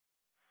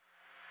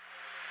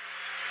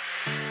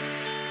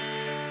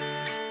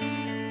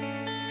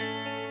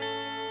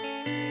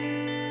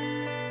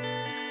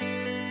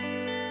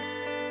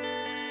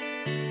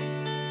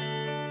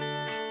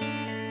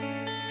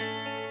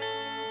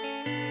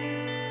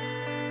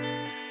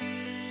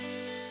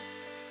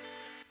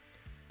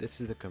This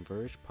is the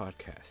Converge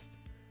Podcast.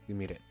 We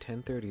meet at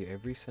 10:30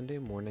 every Sunday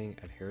morning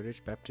at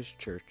Heritage Baptist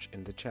Church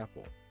in the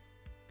chapel.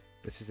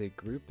 This is a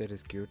group that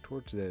is geared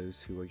towards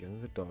those who are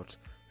young adults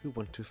who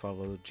want to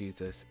follow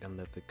Jesus and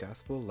live the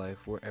gospel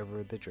life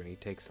wherever the journey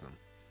takes them.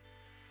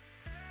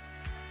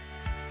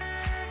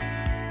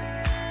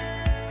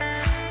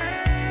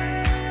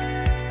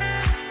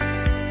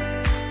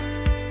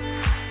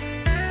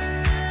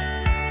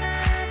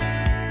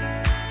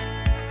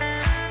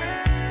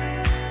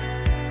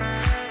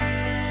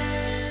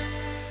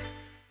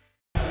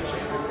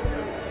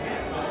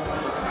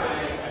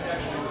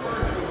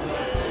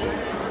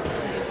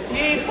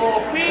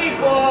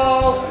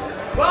 People!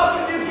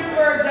 Welcome to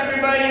Converge,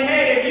 everybody.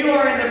 Hey, if you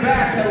are in the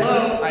back,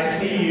 hello. I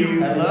see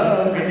you.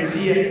 Hello. Good to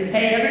see you.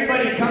 Hey,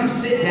 everybody, come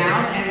sit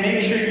down and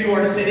make sure you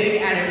are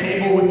sitting at a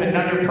table with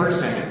another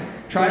person.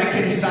 Try to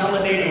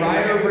consolidate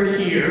right over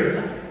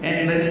here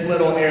in this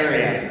little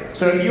area.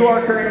 So if you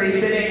are currently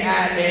sitting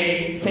at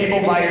a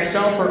table by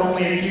yourself or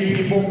only a few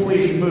people,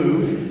 please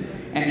move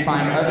and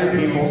find other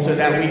people so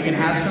that we can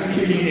have some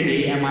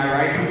community. Am I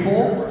right,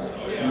 people?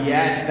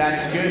 Yes,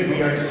 that's good.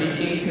 We are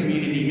seeking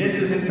community. This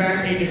is, in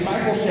fact, a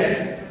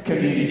discipleship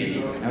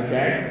community.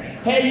 Okay?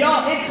 Hey,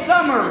 y'all, it's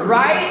summer,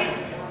 right?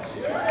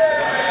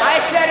 I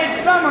said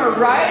it's summer,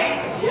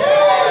 right?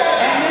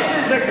 And this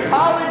is a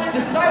college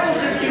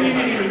discipleship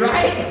community,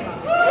 right?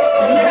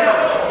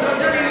 Yeah. So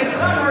during the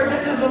summer,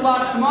 this is a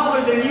lot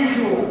smaller than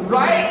usual,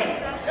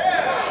 right?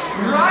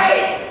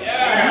 Right?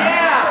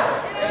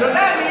 Yeah. So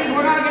that means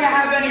we're not going to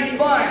have any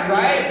fun,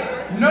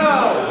 right?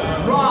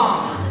 No.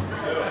 Wrong.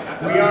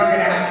 We are going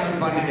to have some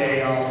fun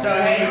today, y'all.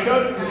 So, hey,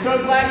 so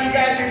glad you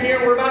guys are here.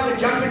 We're about to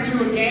jump into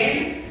a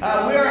game.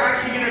 We are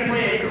actually going to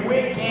play a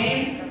quick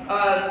game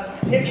of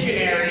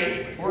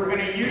Pictionary. We're going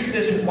to use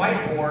this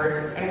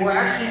whiteboard, and we're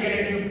actually going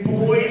to do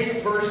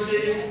boys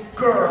versus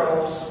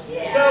girls.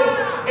 Yeah. So,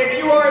 if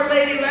you are a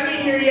lady, let me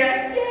hear you.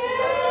 Yeah.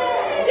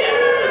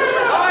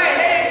 All right,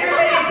 hey, if you're a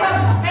lady,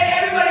 come. Hey,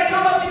 everybody,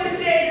 come up to the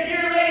stage. If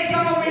you're a lady,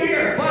 come over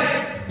here. But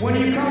when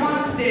you come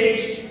on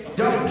stage,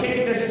 don't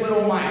kick this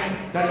little mic.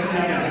 That's no.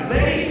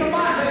 Ladies, come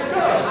on, let's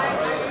go.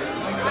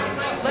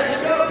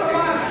 Let's go, come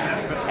on.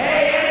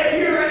 Hey, and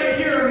if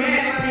you're a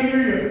man, let me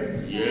hear you.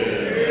 Yeah.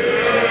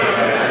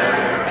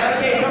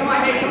 Okay, come on,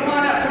 hey, come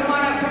on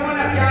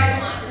up, guys.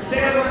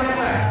 Stay up on this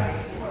side.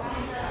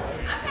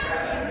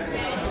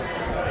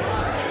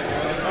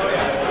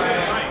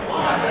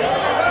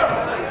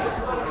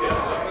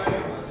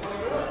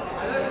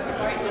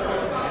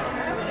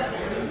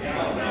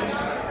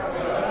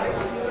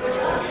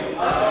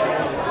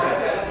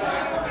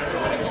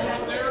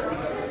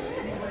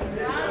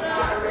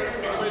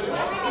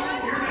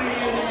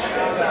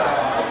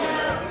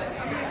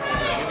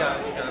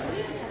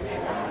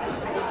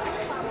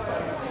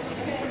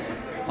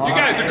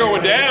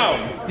 Going down.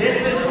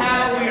 This is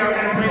how we are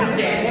going to play this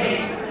game. Hey,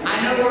 I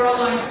know we're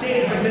all on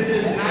stage, but this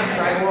is nice,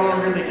 right? We're all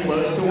really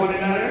close to one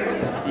another.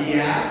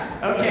 Yeah.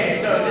 Okay,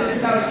 so this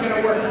is how it's going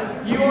to work.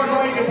 You are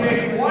going to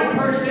pick one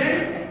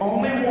person,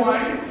 only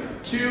one,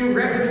 to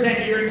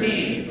represent your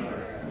team.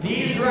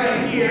 These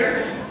right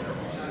here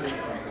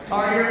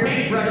are your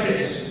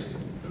paintbrushes.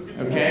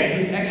 Okay,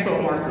 these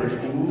expo markers.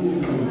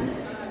 Ooh.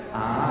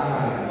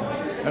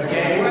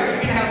 Okay, we're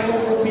actually going to have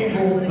multiple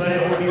people, but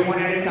it will be one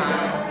at a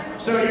time.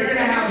 So you're going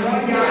to have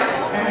one guy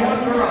and one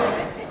girl.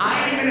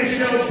 I am going to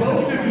show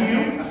both of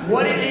you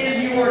what it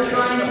is you are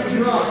trying to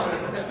draw.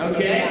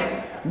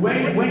 Okay?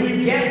 When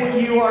you get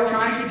what you are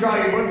trying to draw,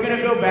 you're both going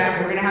to go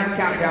back. We're going to have a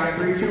countdown.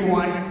 3, 2,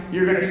 1.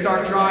 You're going to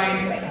start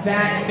drawing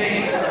that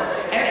thing.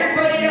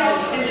 Everybody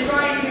else is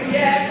trying to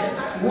guess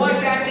what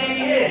that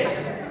thing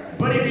is.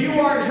 But if you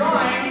are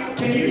drawing,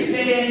 can you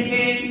say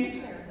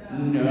anything?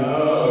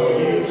 No,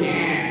 you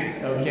can't.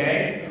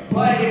 Okay?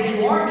 But if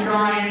you are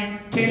drawing,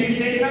 can you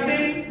say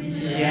something?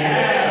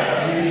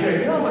 Yes, you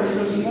should. Y'all are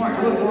so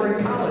smart. Look, we're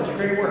in college.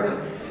 Great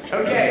work.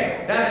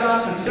 Okay, that's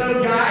awesome.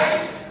 So,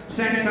 guys,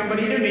 send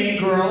somebody to me.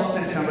 Girls,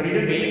 send somebody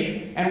to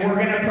me. And we're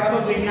going to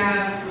probably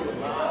have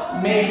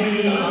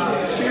maybe 2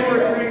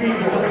 or 3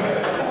 people.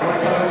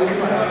 What color would you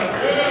like?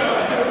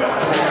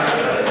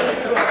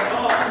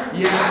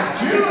 Yeah,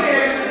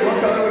 Julian. What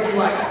color would you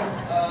like?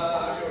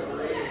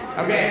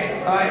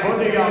 Okay, all right,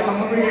 both of y'all,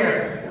 come over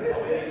here.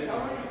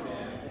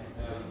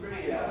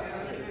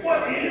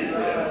 What is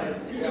this?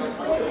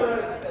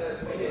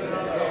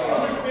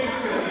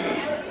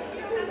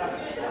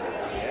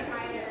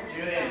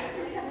 Julian,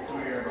 come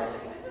here, bro.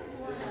 This is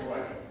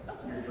what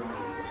you're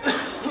drawing.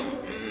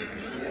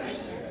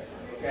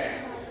 Okay.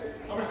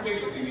 How much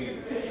space do you need?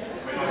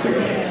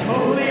 It's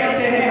totally up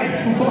to him.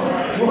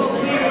 We'll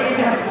see what he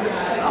does.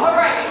 All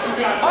right.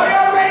 Are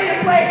y'all ready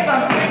to play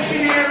some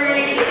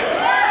Pictionary?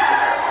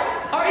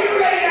 Are you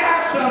ready to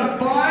have some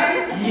fun?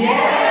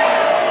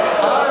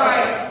 Yeah. All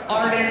right,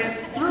 artists.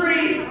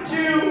 3,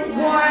 2,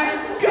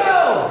 1,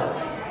 go.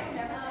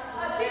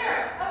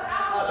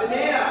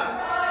 Banana.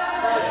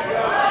 Let's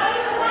go.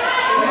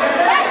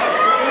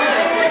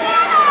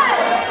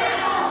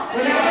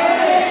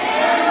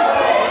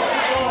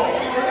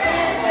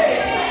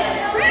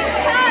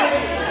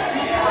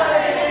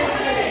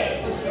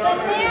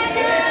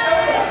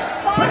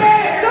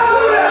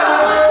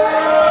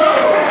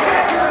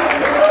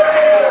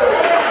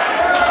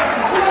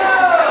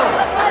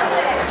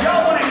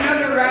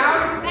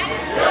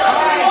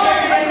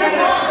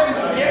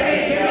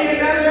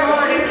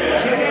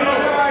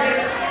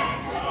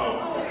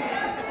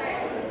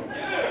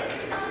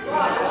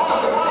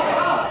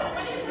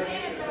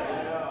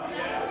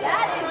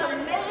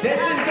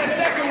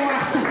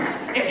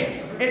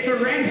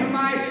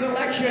 randomized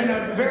selection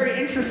of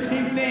very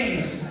interesting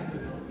things.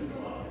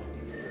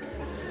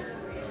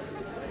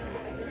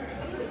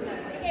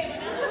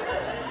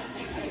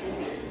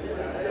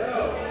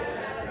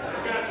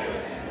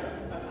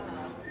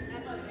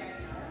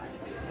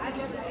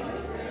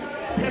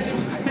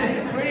 This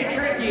is pretty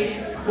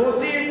tricky. We'll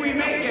see if we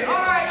make it. All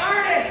right,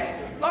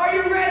 Ernest, are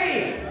you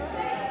ready?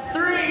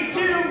 3,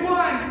 2,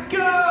 1,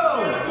 go!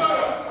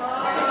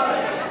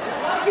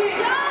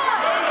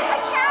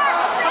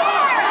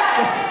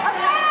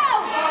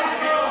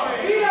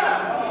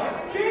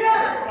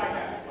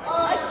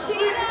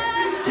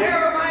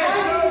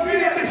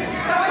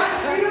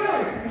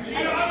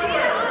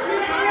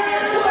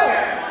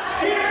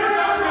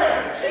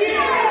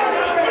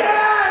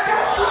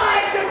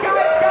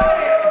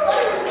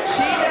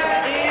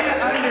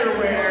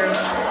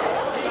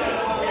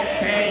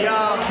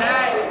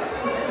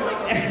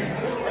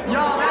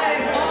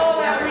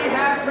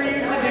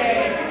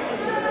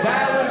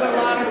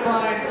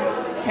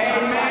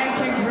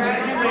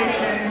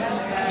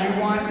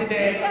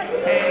 Today.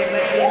 Hey,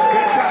 ladies,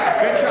 good try,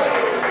 good try.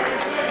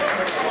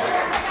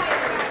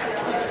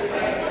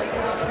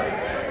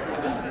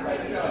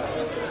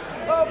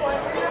 Oh boy.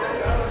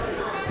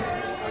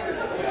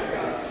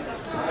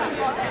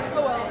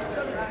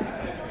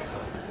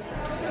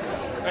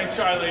 Nice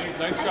try, ladies.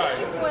 Nice try. It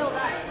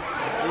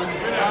was a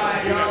good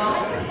effort. Y'all.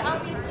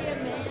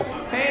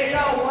 Hey,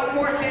 y'all, one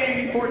more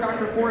thing before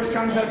Dr. Forrest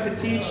comes up to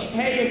teach.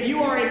 Hey, if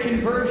you are a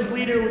Converge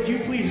leader, would you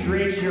please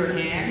raise your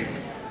hand?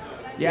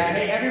 Yeah,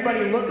 hey,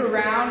 everybody, look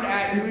around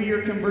at who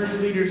your Converge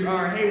leaders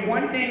are. Hey,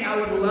 one thing I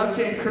would love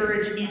to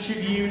encourage each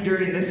of you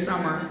during this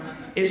summer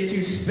is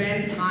to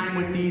spend time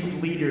with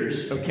these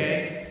leaders,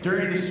 okay?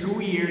 During the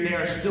school year, they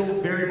are still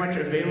very much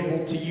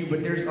available to you,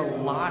 but there's a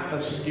lot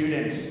of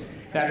students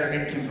that are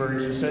in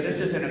Converge, so this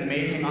is an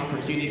amazing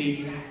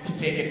opportunity to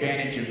take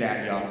advantage of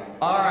that, y'all.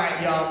 All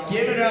right, y'all,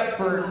 give it up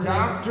for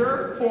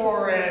Dr.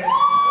 Forrest.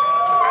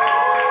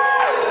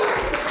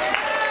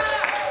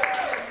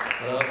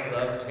 Hello,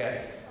 hello,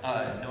 okay.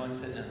 No one's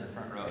sitting in the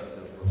front row. It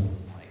feels a little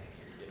like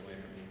you're getting away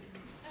from me.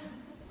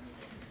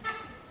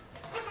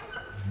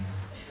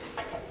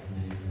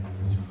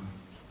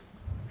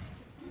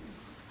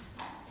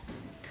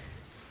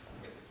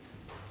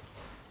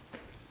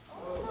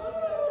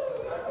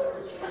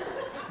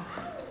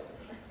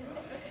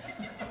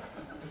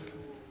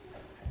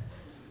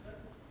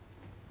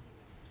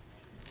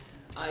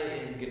 I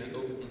am going to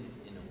open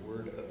in a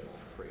word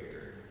of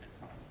prayer.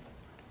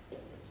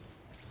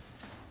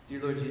 Dear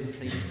Lord Jesus,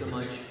 thank you so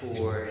much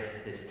for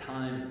this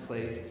time,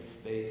 place, and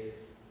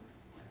space.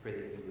 I pray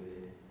that you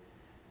would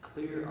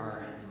clear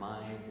our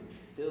minds and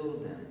fill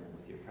them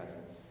with your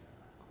presence.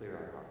 Clear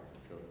our hearts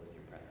and fill them with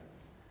your presence.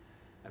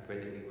 I pray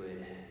that we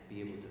would be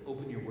able to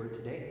open your word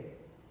today,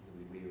 and that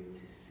we'd be able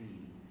to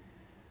see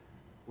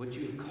what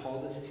you have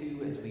called us to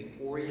as we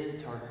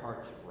orient our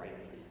hearts rightly.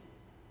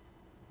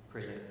 I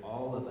pray that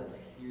all of us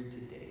here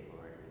today,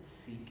 Lord, would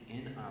seek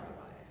in our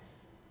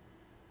lives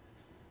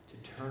to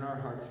turn our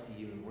hearts to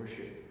you in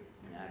worship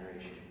and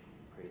adoration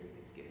and praise and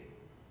thanksgiving.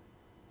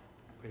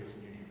 I pray this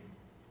in your name.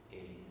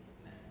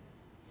 Amen.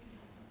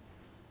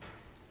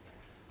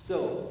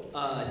 So,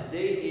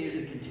 today is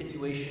a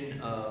continuation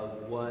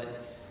of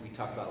what we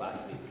talked about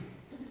last week.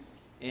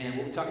 And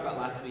what we talked about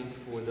last week,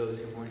 for those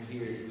who weren't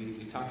here, is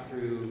we talked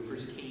through 1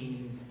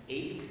 Kings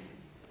 8.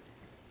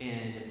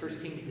 And in 1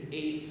 Kings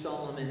 8,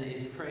 Solomon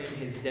is praying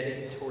his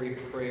dedicatory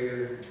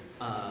prayer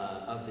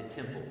of the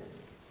temple.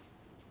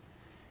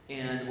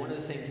 And one of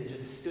the things that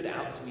just stood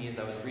out to me as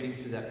I was reading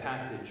through that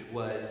passage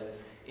was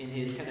in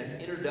his kind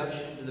of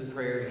introduction to the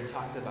prayer, he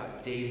talks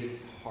about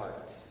David's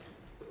heart.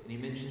 And he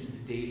mentions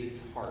David's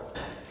heart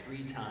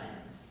 3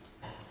 times.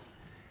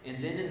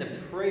 And then in the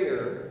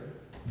prayer,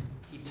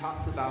 he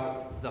talks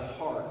about the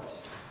heart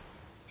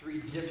 3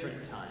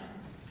 different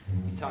times.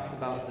 He talks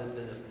about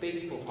the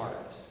faithful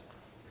heart.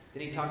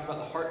 Then he talks about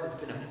the heart that's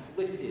been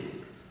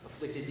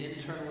afflicted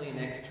internally and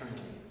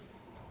externally.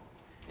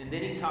 And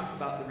then he talks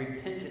about the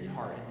repentant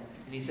heart.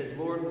 And he says,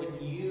 Lord,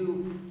 when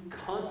you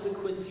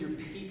consequence your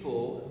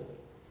people,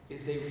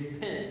 if they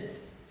repent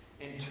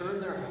and turn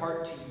their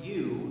heart to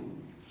you,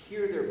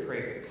 hear their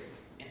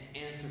prayers and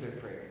answer their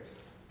prayers.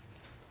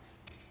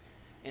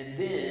 And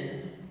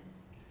then,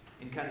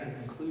 in kind of the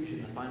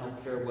conclusion, the final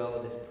farewell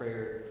of his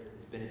prayer,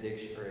 his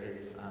benediction, or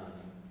his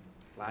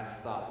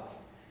last thoughts,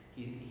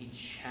 he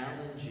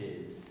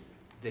challenges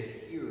the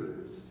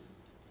hearers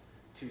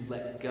to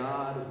let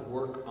God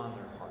work on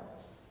their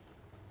hearts,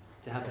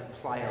 to have a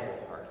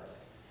pliable heart.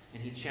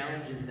 And he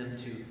challenges them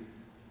to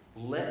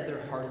let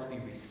their hearts be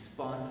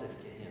responsive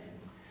to him.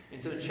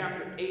 And so in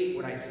chapter 8,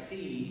 what I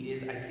see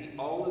is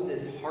all of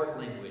this heart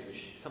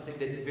language, something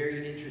that's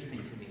very interesting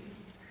to me.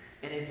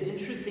 And it's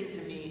interesting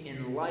to me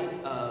in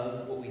light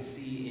of what we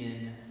see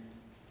in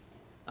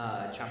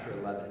chapter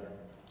 11,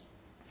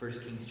 1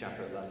 Kings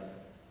chapter 11.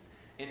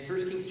 And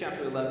 1 Kings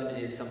chapter 11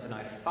 is something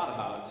I've thought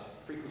about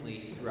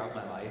frequently throughout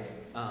my life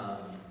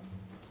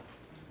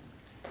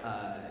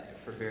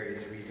for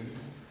various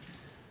reasons.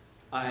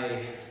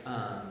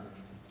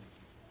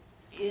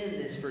 in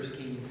this 1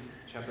 Kings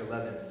chapter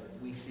 11,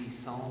 we see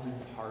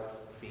Solomon's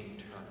heart being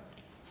turned.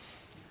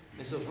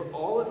 And so for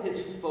all of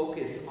his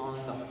focus on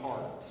the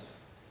heart,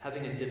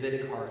 having a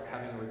Davidic heart,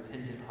 having a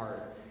repentant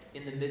heart,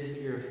 in the midst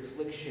of your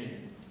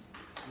affliction,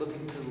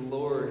 looking to the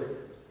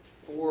Lord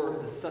for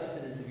the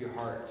sustenance of your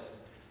heart,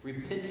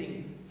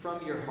 repenting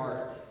from your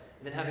heart,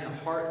 and then having a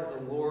heart that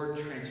the Lord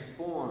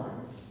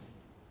transforms,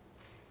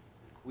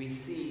 we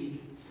see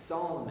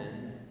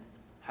Solomon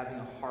having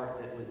a heart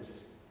that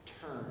was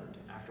turned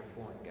after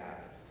foreign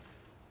gods.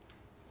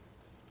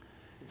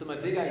 And so my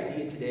big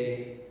idea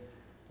today,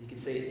 you can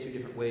say it two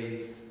different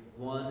ways.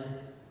 One,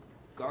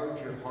 guard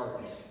your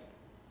heart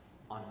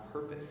on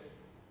purpose.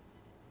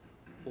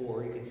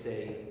 Or you could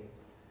say,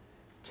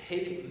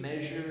 take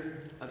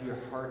measure of your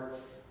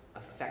heart's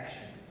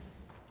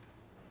affections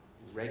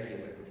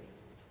regularly.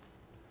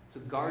 So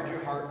guard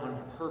your heart on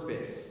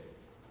purpose,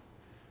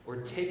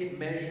 or take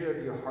measure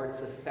of your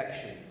heart's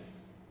affections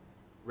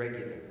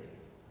regularly.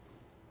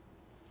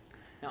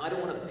 Now, I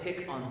don't want to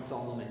pick on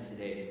Solomon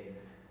today,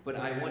 but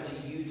I want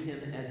to use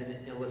him as an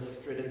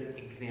illustrative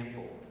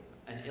example,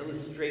 an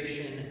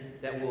illustration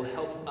that will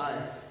help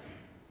us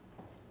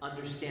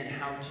understand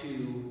how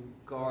to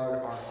guard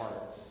our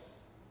hearts.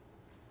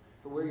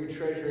 For where your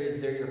treasure is,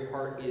 there your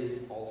heart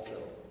is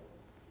also.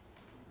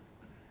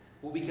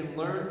 What we can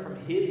learn from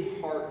his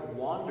heart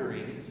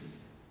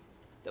wanderings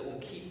that will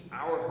keep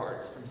our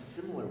hearts from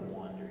similar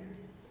wanderings.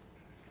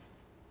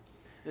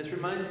 This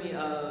reminds me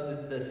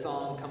of the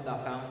song, Come Thou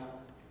Fount.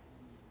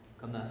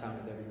 Come Thou Fount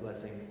of Every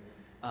Blessing.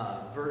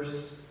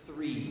 Verse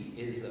 3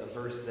 is a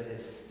verse that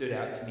has stood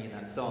out to me in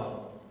that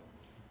song.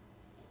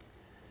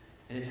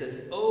 And it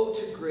says, "Oh,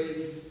 to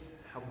grace,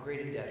 how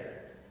great a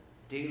debtor,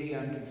 daily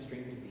I'm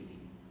constrained to be.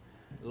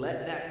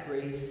 Let that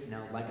grace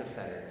now like a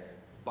fetter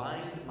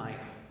bind my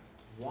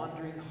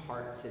wandering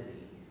heart to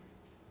thee.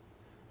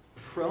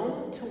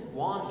 Prone to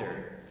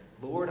wander,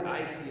 Lord,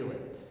 I feel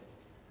it.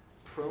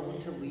 Prone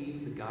to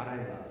leave the God I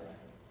love.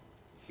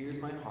 Here's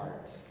my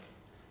heart.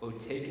 Oh,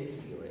 take and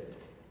seal it.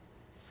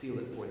 Seal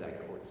it for thy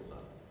courts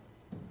above."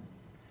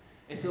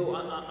 And so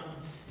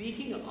I'm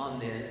speaking on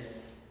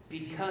this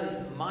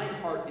because my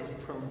heart is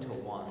prone to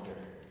wander.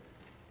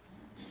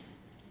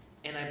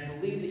 And I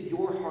believe that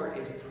your heart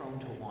is prone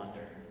to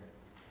wander.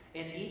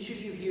 And each of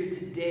you here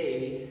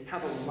today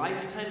have a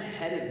lifetime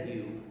ahead of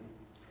you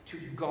to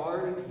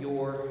guard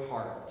your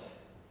heart.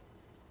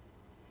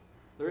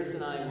 Larissa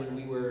and I, when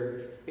we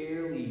were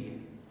fairly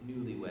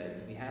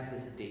newlyweds, we have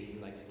this date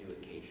we like to do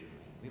occasionally.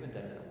 We haven't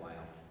done it in a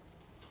while.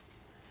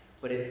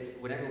 But it's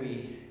whenever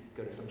we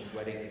go to someone's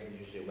wedding, this is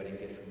usually a wedding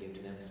gift we give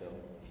to them, so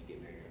if you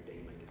get married someday,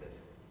 you might get this.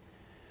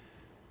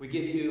 We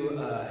give you,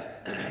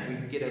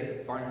 we get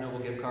a Barnes & Noble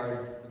gift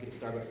card, we get a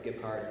Starbucks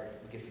gift card,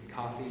 we get some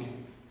coffee,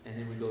 and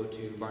then we go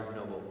to Barnes &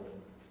 Noble.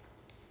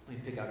 We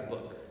pick out a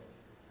book.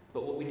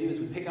 But what we do is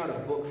we pick out a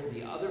book for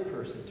the other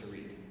person to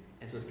read.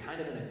 And so it's kind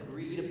of an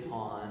agreed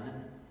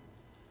upon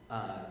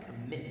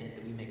commitment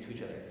that we make to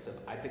each other. So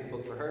if I pick a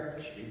book for her,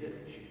 she reads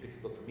it. She picks a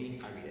book for me,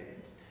 I read it.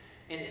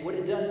 And what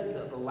it does is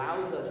it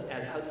allows us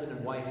as husband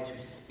and wife to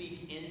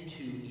speak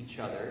into each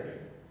other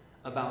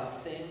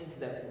about things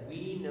that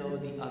we know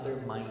the other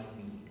might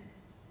need.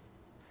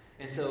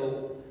 And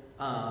so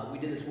we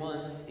did this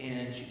once,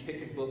 and she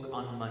picked a book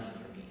on money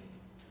for me.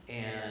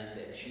 And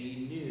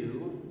she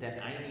knew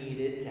that I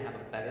needed to have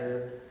a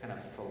better kind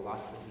of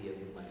philosophy of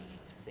money,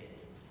 of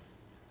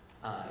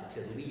things,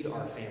 to lead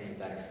our family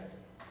better.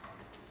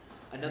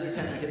 Another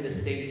time we did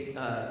this date,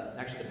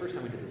 actually the first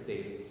time we did this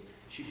date,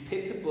 she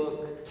picked a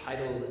book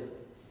titled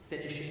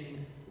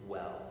Finishing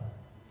Well.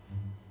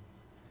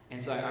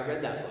 And so I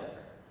read that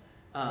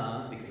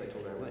book because I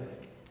told her I would.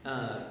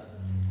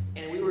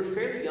 And we were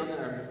fairly young in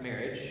our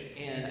marriage,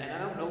 and I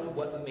don't know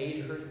what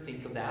made her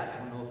think of that. I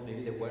don't know if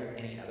maybe there weren't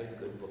any other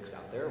good books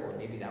out there, or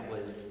maybe that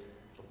was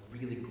a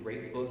really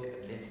great book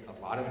amidst a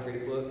lot of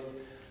great books.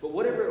 But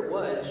whatever it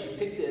was, she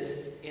picked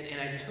this, and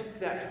I took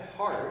that to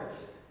heart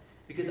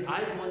because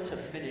I want to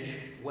finish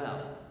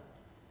well.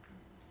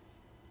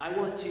 I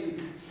want to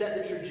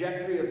set the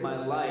trajectory of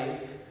my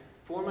life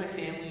for my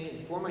family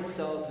and for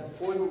myself and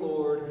for the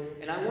Lord,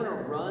 and I want to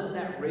run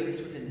that race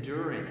with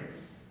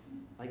endurance,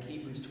 like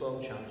Hebrews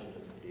 12 challenges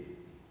us to do.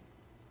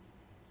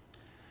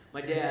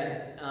 My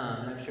dad,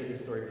 and I've shared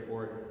this story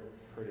before,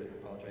 heard it, I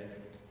apologize.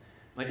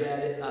 My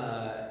dad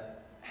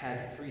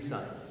had 3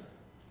 sons.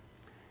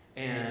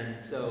 And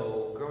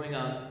so growing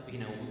up,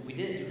 we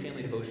didn't do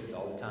family devotions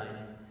all the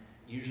time.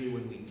 Usually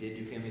when we did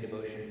do family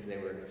devotions, they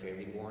were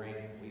fairly boring.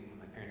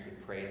 My parents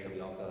would pray until we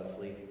all fell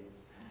asleep.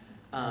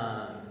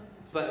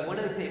 But one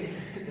of the things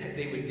that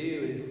they would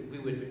do is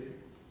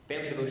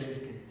family devotions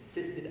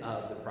consisted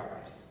of the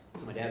Proverbs.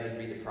 So my dad would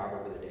read the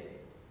proverb of the day.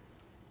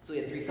 So he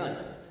had 3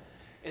 sons.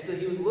 And so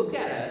he would look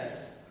at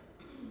us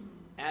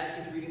as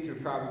he's reading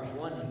through Proverbs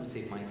 1, and he would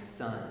say, "My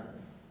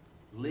sons,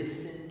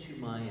 listen to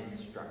my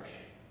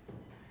instruction."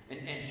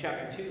 And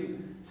chapter 2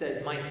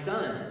 says, "My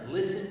son,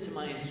 listen to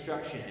my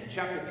instruction." And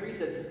chapter 3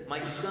 says,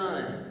 "My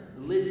son,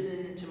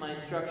 listen to my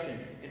instruction."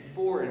 And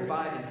 4 and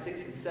 5 and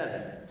 6 and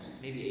 7,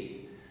 maybe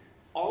 8.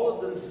 all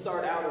of them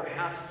start out or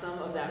have some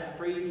of that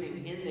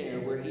phrasing in there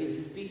where he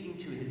is speaking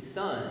to his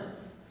sons.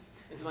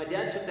 And so my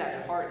dad took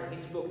that to heart, and he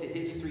spoke to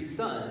his 3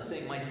 sons,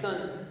 saying, my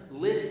sons,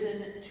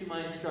 listen to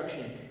my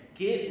instruction.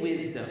 Get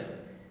wisdom.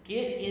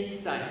 Get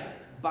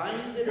insight.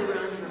 Bind it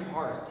around your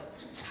heart.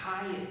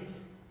 Tie it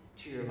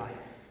to your life.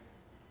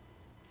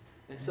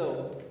 And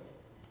so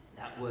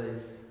that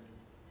was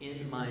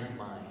in my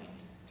mind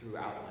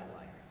throughout my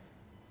life.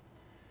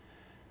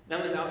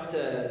 And I was out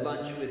to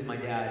lunch with my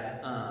dad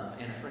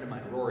and a friend of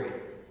mine, Rory.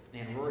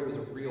 And Rory was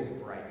a real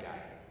bright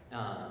guy.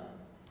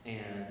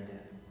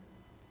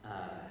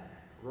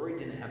 Rory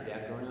didn't have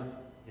dad growing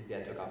up. His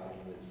dad took off when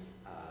he was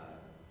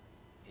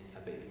a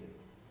baby.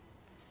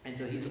 And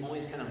so he's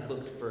always kind of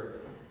looked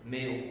for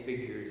male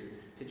figures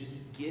to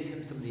just give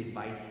him some of the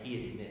advice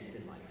he had missed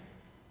in life.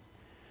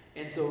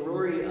 And so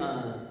Rory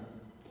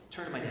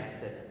turned to my dad and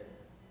said,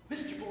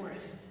 Mr.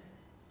 Forrest,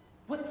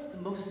 what's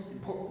the most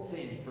important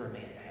thing for a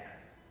man to have?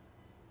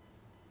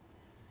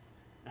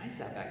 And I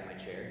sat back in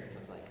my chair because I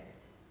was like,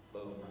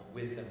 boom,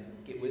 wisdom,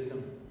 get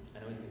wisdom. I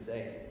know what you can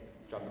say.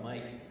 Drop the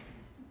mic.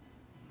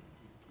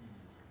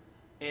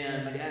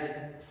 And my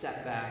dad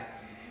sat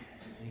back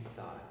and he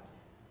thought.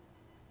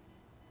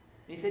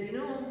 And he said, you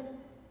know,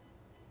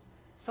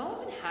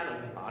 Solomon had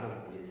a lot of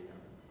wisdom.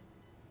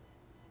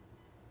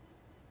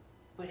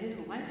 But his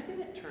life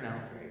didn't turn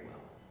out very well.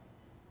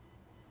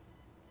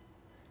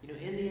 You know,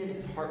 in the end,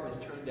 his heart was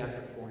turned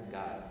after foreign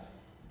gods.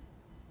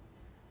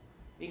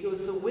 He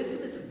goes, so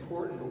wisdom is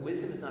important, but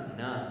wisdom is not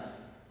enough.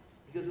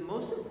 He goes, the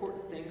most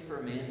important thing for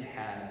a man to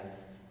have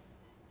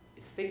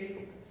is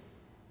faithfulness.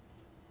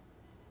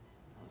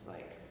 I was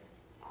like,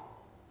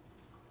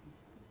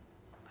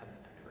 I've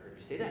never heard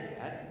you say that,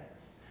 Dad.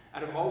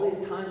 Out of all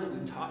these times that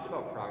we've talked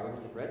about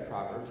Proverbs and read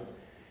Proverbs,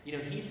 you know,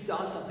 he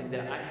saw something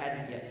that I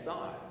hadn't yet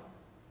saw.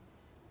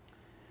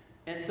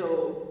 And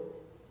so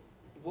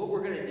what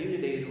we're going to do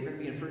today is we're going to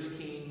be in 1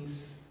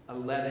 Kings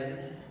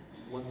 11,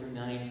 1 through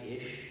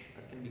 9-ish.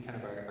 That's going to be kind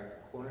of our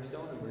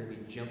cornerstone, and we're going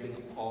to be jumping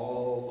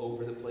all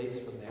over the place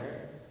from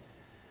there.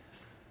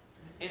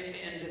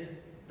 And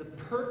the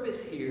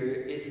purpose here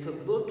is to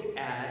look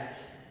at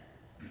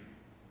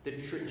the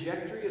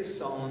trajectory of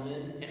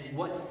Solomon and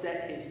what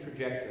set his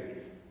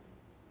trajectories.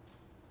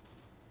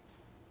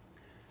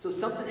 So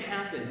something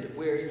happened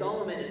where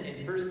Solomon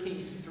in 1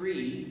 Kings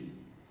 3,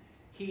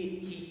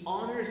 he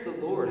honors the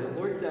Lord. And the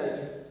Lord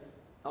says,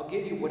 I'll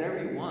give you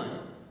whatever you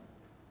want.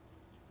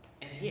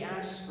 And he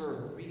asks for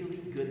a really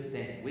good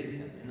thing,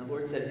 wisdom. And the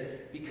Lord says,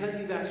 because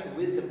you've asked for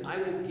wisdom, I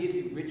will give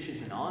you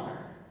riches and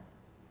honor.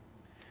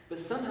 But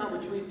somehow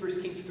between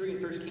 1 Kings 3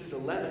 and 1 Kings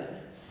 11,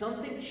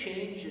 something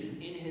changes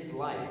in his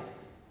life.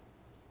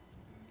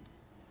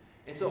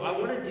 And so I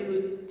want to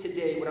do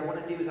today, what I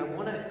want to do is I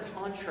want to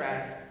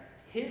contrast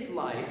his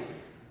life,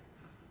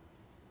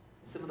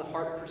 some of the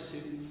heart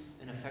pursuits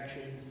and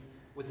affections,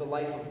 with the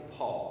life of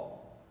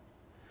Paul.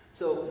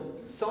 So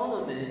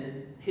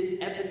Solomon, his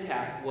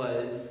epitaph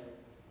was,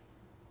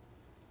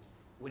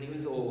 when he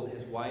was old,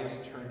 his wives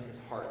turned his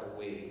heart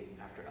away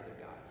after other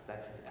gods.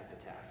 That's his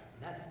epitaph.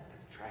 And that's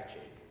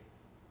tragic.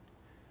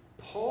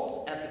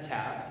 Paul's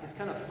epitaph, his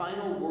kind of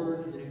final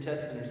words in the New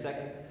Testament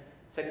are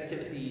 2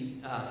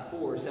 Timothy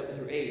 4, 7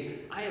 through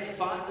 8. I have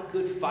fought a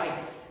good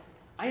fight.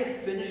 I have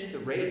finished the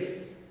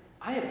race.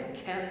 I have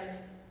kept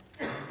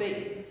the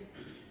faith.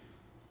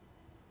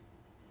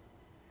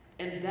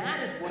 And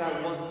that is what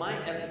I want my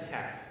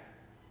epitaph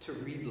to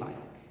read like.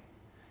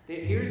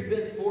 Here's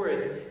Ben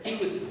Forrest.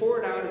 He was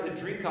poured out as a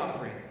drink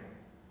offering.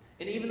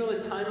 And even though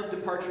his time of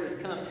departure has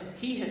come,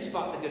 he has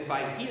fought the good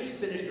fight. He has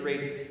finished the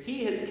race.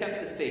 He has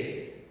kept the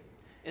faith.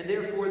 And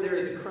therefore there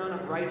is a crown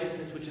of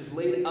righteousness which is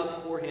laid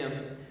up for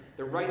him.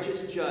 The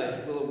righteous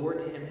judge will award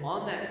to him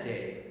on that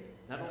day,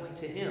 not only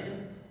to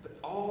him, but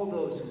all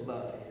those who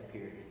love his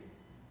appearing.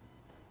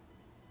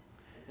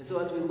 And so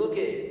as we look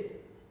at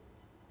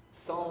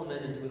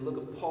Solomon, as we look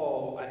at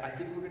Paul, I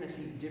think we're going to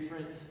see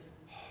different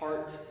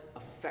heart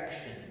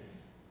affections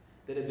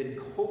that have been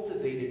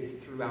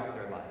cultivated throughout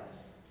their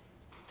lives.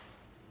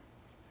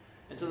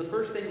 And so the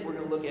first thing we're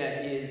going to look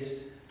at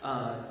is,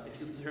 if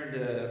you turn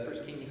to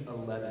 1 Kings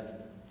 11,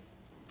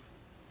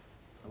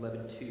 1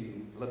 and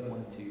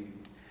 2.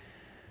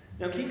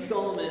 Now King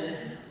Solomon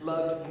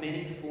loved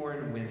many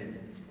foreign women,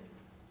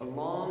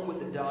 along with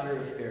the daughter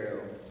of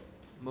Pharaoh,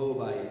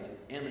 Moabite,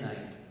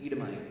 Ammonite,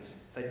 Edomite,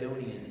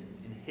 Sidonian,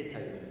 and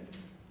Hittite women,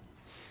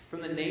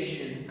 from the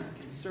nations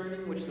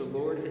concerning which the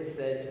Lord had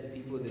said to the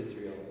people of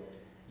Israel,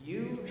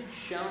 you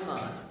shall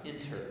not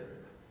enter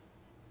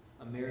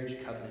a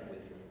marriage covenant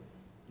with them,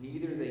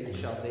 neither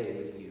shall they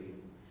with you,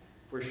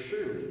 for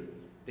surely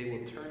they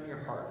will turn your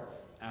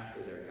hearts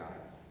after their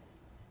gods.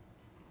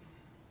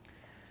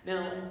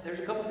 Now, there's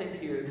a couple things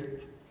here,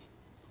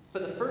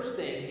 but the first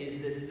thing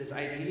is this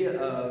idea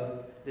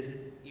of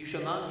this, you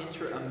shall not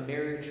enter a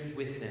marriage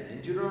with them.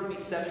 In Deuteronomy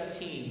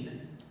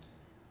 17,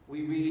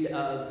 we read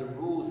of the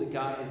rules that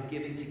God has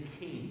given to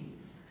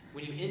kings.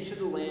 When you enter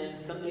the land,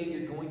 someday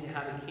you're going to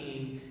have a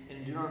king. And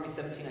in Deuteronomy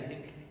 17, I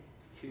think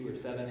 2 or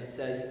 7, it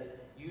says,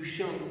 you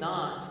shall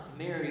not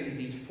marry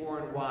these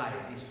foreign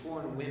wives, these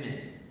foreign women.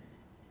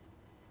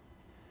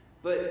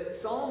 But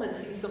Solomon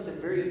sees something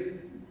very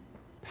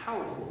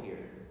powerful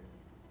here.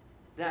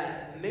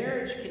 That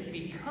marriage can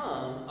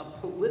become a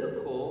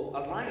political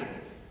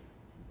alliance.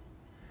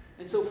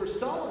 And so for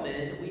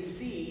Solomon, we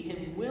see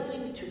him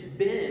willing to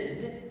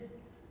bend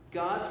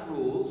God's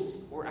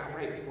rules, or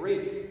outright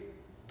break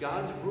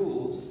God's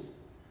rules,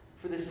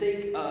 for the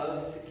sake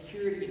of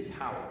security and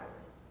power.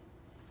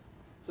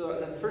 So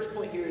the first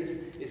point here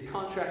is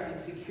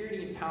contrasting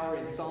security and power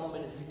in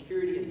Solomon and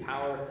security and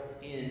power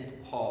in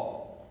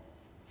Paul.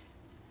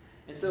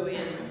 And so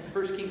in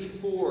 1 Kings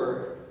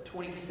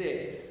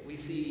 4:26, we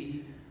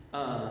see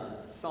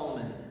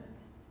Solomon.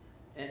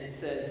 And it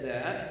says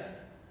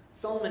that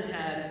Solomon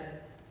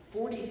had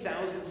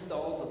 40,000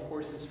 stalls of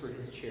horses for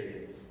his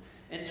chariots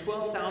and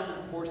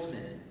 12,000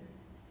 horsemen.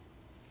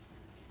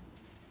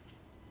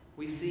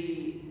 We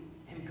see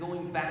him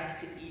going back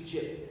to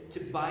Egypt to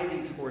buy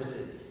these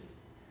horses.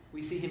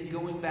 We see him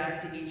going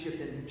back to Egypt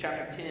in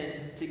chapter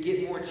 10 to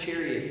get more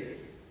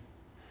chariots.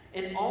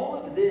 And all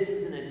of this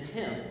is an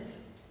attempt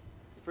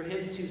for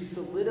him to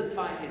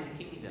solidify his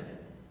kingdom.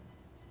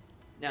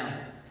 Now,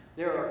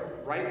 there are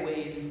right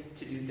ways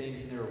to do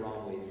things and there are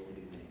wrong ways to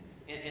do things.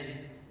 And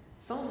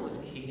Solomon was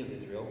king of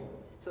Israel,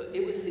 so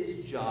it was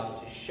his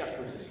job to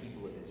shepherd the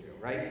people of Israel,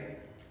 right?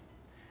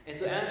 And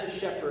so as a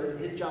shepherd,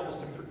 his job was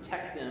to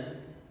protect them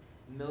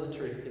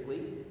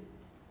militaristically.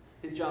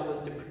 His job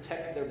was to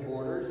protect their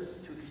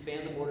borders, to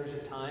expand the borders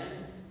at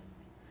times.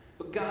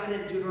 But God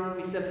in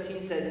Deuteronomy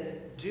 17 says,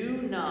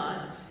 do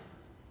not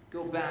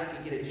go back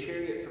and get a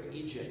chariot from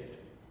Egypt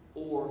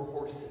or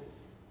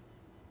horses.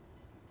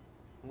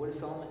 And what does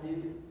Solomon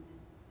do?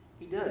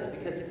 He does,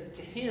 because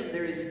to him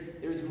there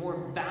is more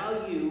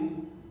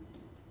value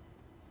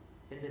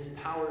in this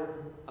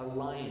power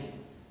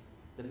alliance,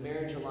 the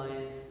marriage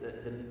alliance,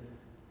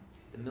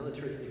 the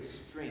militaristic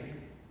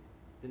strength,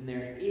 than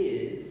there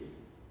is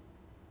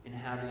in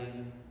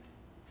having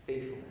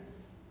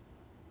faithfulness.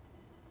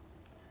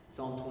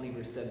 Psalm 20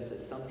 verse 7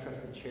 says, some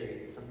trust in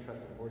chariots, some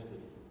trust in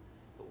horses,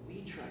 but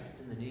we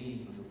trust in the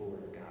name of the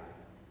Lord our God.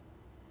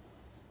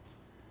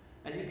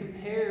 As you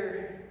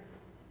compare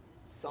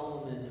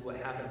Solomon to what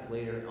happens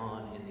later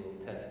on in the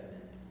Old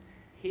Testament,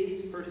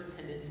 his first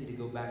tendency to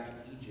go back to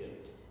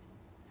Egypt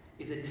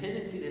is a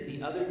tendency that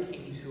the other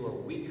kings who are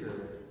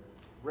weaker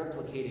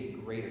replicate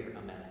in greater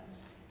amounts.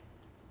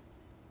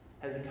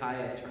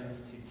 Hezekiah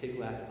turns to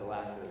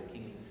Tiglath-Pileser, the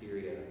king of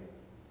Syria.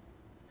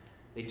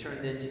 They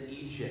turn then to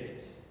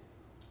Egypt.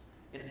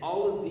 And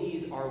all of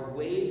these are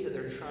ways that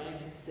they're trying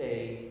to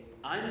say,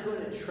 I'm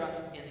going to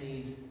trust in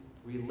these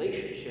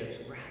relationships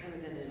rather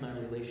than in my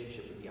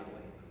relationship with Yahweh.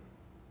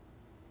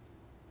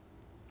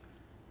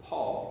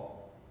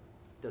 Paul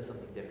does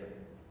something different.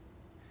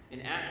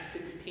 In Acts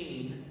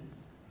 16,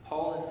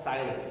 Paul and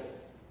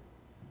Silas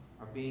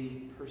are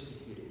being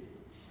persecuted.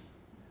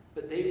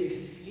 But they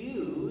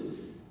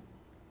refuse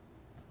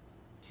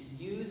to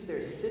use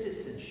their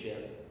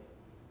citizenship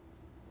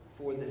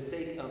for the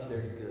sake of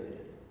their good.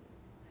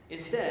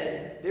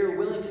 Instead, they were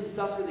willing to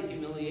suffer the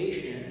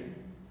humiliation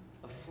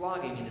of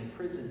flogging and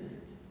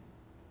imprisonment.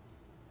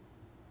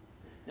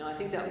 Now, I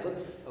think that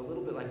looks a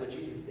little bit like what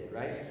Jesus did,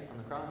 right? On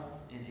the cross.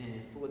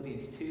 In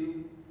Philippians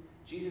 2,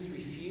 Jesus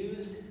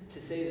refused to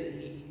say that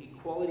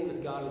equality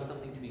with God was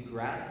something to be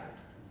grasped,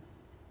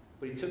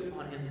 but he took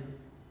upon him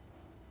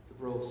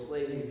the role of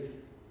slave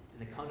and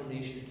the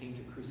condemnation that came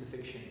through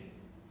crucifixion.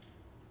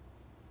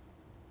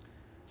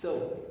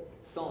 So,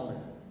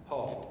 Solomon,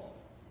 Paul,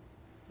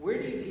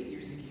 where do you get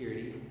your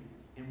security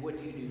and what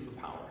do you do for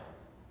power?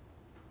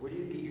 Where do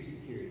you get your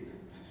security?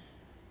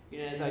 You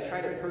know, as I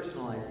try to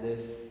personalize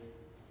this,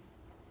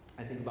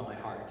 I think about my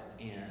heart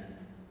and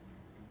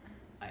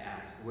I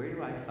ask, where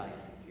do I find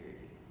security?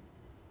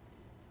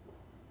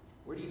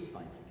 Where do you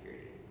find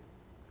security?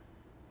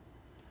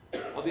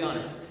 I'll be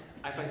honest,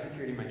 I find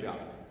security in my job.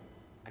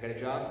 I got a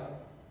job,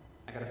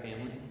 I got a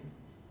family.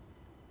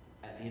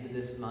 At the end of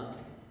this month,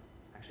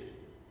 actually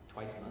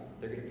twice a month,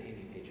 they're going to pay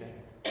me a paycheck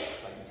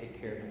so I can take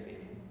care of my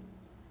family.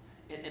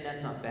 And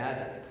that's not bad,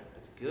 that's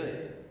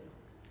good.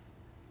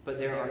 But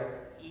there are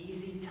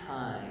easy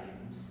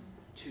times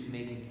to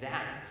make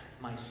that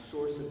my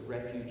source of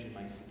refuge and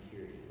my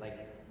security. Like,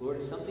 Lord,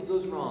 if something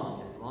goes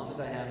wrong, as long as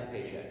I have a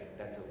paycheck,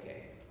 that's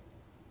okay.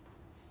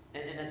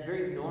 And that's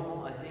very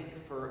normal, I think,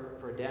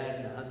 for a dad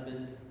and a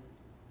husband.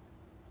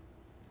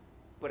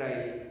 But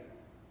I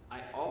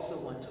also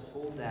want to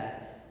hold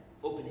that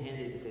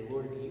open-handed and say,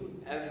 Lord, if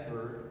you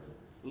ever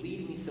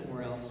lead me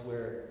somewhere else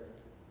where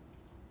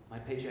my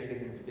paycheck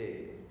isn't as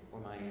big or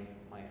my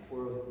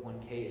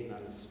 401k is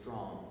not as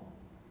strong,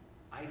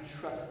 I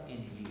trust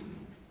in you.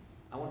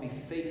 I want to be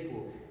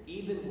faithful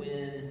even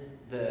when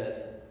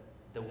the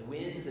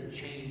winds of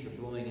change are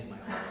blowing in my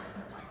heart.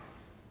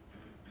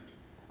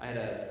 I had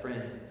a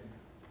friend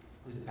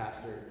who's a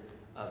pastor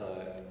of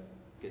a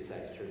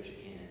good-sized church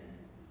in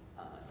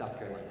South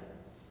Carolina,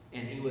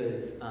 and he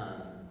was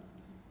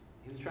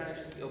trying to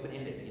just be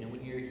open-handed. You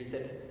know, he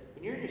said,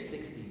 when you're in your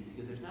 60s, he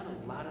goes, there's not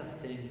a lot of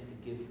things to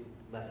give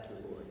left to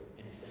the Lord,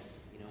 in a sense.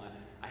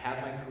 I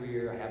have my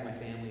career, I have my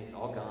family, it's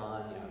all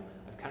gone.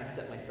 I've kind of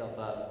set myself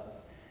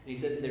up. And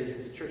he said there was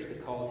this church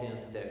that called him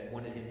that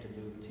wanted him to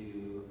move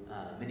to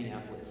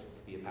Minneapolis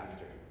to be a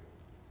pastor.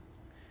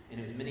 And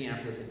it was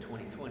Minneapolis in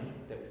 2020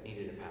 that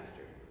needed a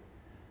pastor.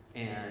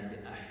 And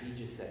he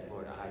just said,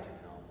 Lord, I do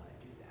not want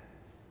to do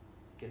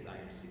that. Because I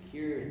am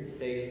secure and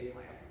safe.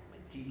 My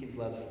deacons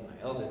love me,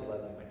 my elders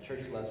love me, my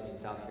church loves me in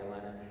South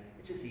Carolina.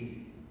 It's just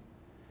easy.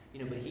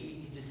 But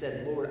he just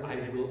said, Lord,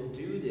 I will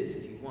do this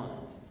if you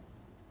want.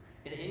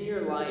 And in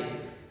your life,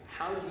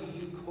 how do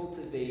you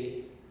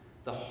cultivate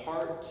the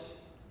heart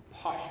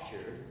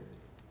posture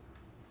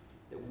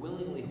that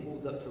willingly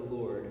holds up to the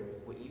Lord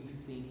what you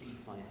think you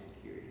find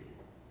security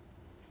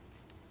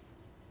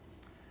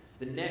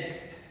in? The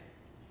next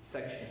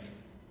section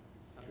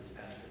of this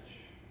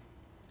passage.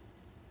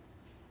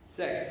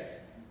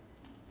 Sex.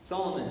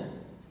 Solomon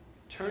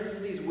turns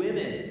to these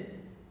women.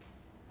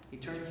 He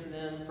turns to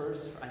them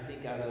first, I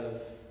think, out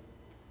of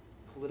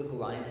political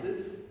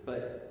alliances,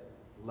 but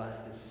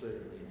lust is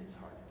certainly in his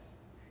heart.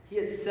 He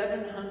had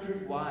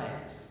 700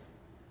 wives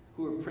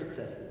who were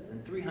princesses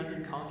and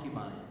 300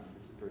 concubines.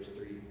 This is verse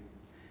 3.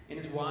 And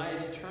his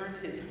wives turned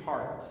his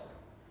heart.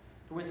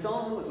 For when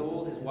Solomon was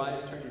old, his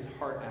wives turned his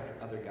heart after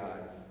other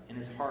gods, and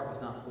his heart was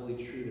not wholly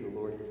true to the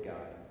Lord his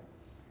God,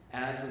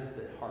 as was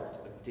the heart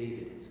of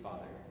David his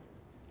father.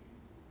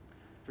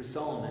 For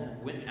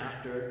Solomon went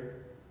after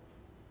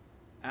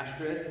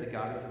Ashtoreth, the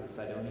goddess of the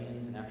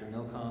Sidonians, and after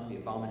Milcom, the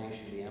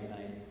abomination of the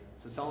Ammonites.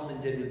 So Solomon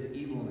did what was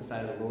evil in the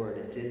sight of the Lord,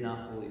 and did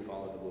not wholly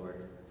follow the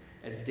Lord,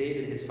 as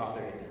David his father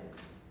had done.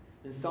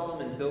 Then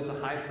Solomon built a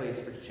high place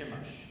for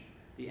Chemosh,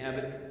 the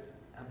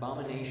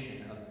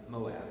abomination of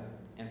Moab,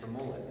 and for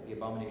Molech, the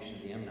abomination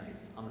of the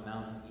Ammonites, on the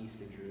mountain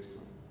east of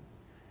Jerusalem.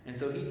 And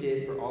so he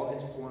did for all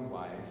his foreign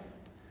wives,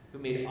 who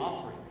made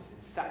offerings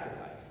and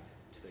sacrificed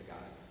to their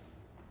gods.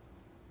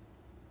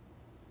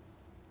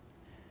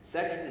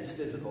 Sex is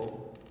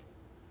physical,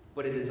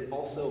 but it is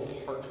also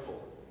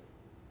heartful.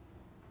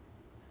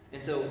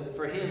 And so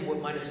for him, what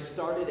might have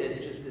started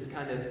as just this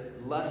kind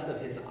of lust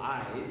of his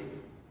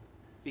eyes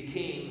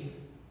became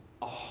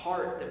a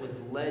heart that was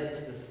led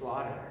to the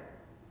slaughter.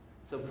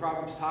 So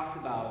Proverbs talks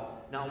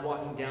about not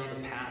walking down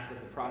the path of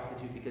the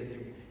prostitute because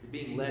you're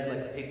being led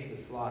like a pig to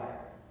the slaughter.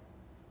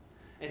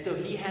 And so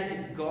he had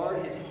to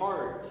guard his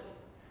heart,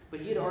 but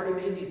he had already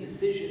made these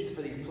decisions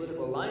for these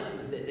political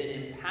alliances that then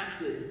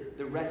impacted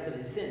the rest of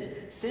his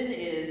sins. Sin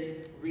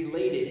is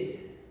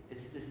related.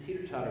 It's this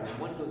teeter-totter.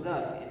 When one goes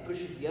up, it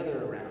pushes the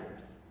other around.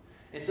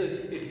 And so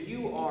if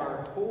you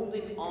are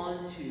holding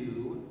on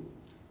to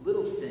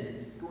little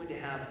sins, it's going to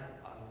have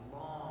a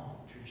long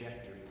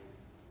trajectory.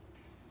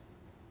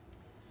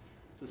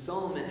 So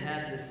Solomon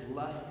had this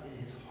lust in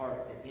his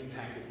heart that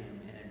impacted him,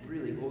 and it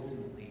really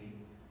ultimately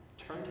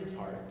turned his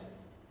heart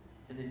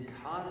and then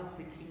caused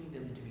the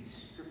kingdom to be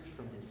stripped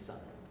from his son.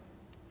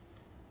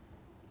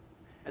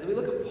 As we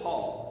look at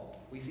Paul,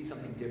 we see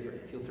something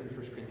different. If you'll turn to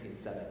 1 Corinthians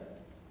 7.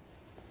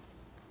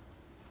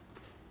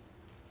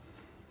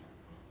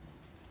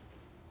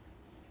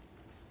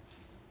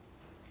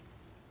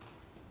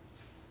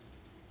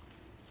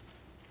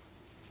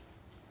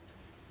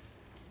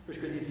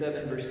 Corinthians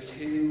 7, verse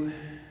 2.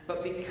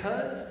 But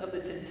because of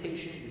the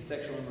temptation to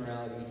sexual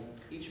immorality,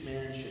 each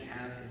man should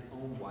have his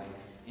own wife,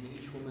 and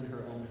each woman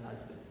her own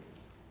husband.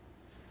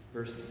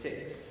 Verse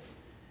 6.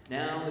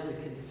 Now, as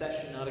a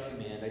concession, not a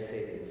command, I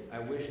say this. I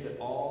wish that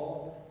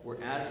all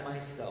were as I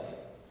myself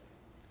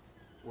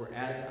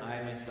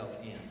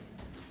am.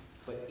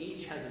 But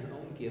each has his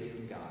own gift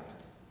from God,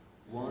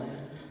 one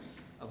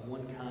of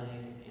one kind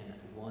and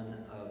one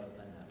of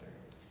another.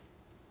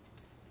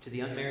 To the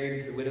unmarried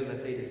and to the widows, I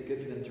say it is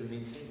good for them to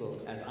remain single,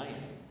 as I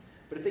am.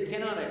 But if they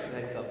cannot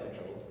exercise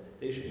self-control,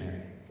 they should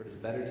marry, for it is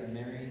better to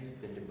marry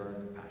than to burn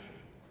with passion.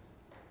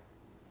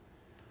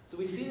 So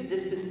we see the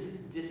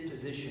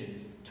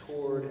dispositions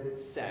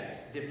toward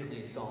sex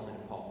differently in Solomon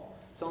and Paul.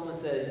 Solomon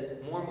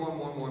says, more.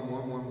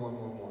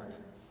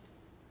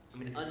 I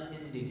mean,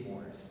 unending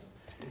wars.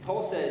 And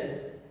Paul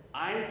says,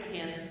 I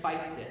can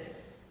fight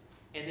this,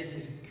 and this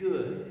is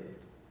good.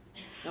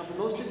 Now, for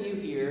most of you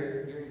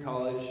here, you're in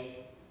college,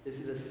 this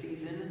is a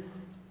season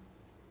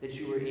that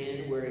you were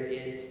in where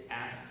it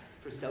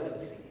asks for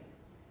celibacy.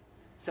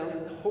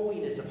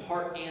 Holiness of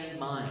heart and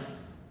mind.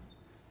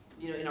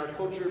 In our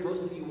culture,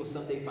 most of you will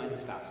someday find a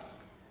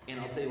spouse. And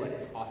I'll tell you what,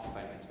 it's awesome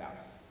finding a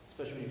spouse.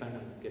 Especially when you find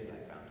one that's good that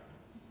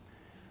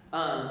I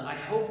found. I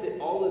hope that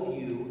all of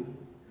you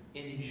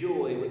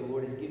enjoy what the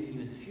Lord has given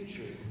you in the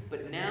future.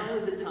 But now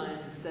is the time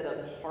to set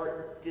up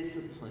heart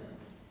disciplines.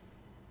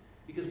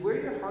 Because where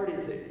your heart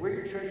is, where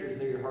your treasure is,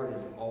 there your heart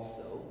is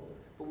also.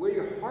 But where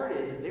your heart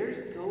is, there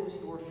goes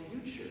your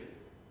future.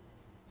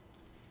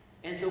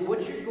 And so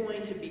what you're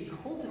going to be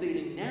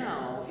cultivating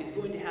now is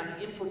going to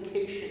have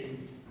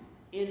implications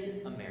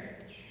in a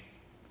marriage.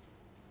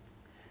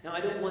 Now, I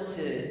don't want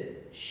to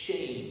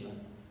shame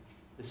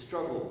the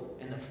struggle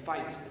and the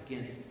fight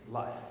against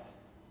lust.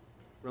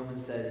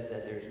 Romans says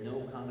that there's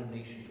no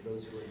condemnation for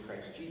those who are in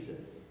Christ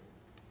Jesus.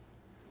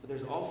 But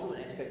there's also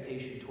an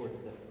expectation towards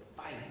the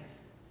fight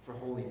for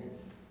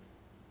holiness.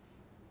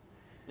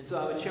 And so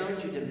I would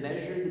challenge you to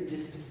measure the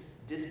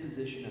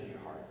disposition of your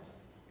heart.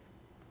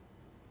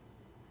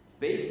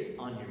 Based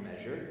on your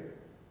measure,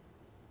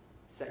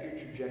 set your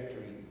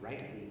trajectory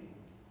rightly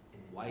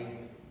and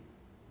wisely.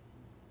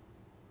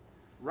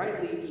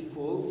 Rightly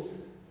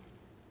equals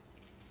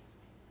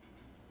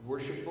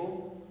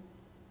worshipful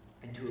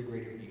and to a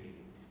greater beauty.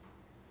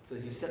 So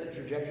as you set the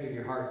trajectory of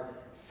your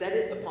heart, set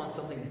it upon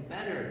something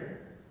better.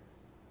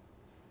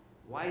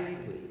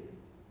 Wisely.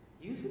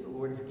 Use what the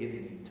Lord has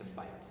given you to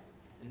fight.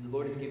 And the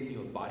Lord has given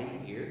you a body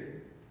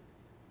here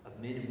of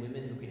men and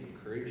women who can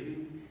encourage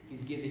you.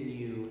 He's given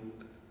you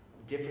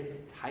different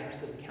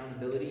types of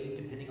accountability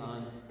depending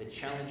on the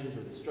challenges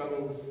or the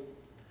struggles.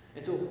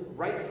 And so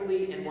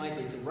rightfully and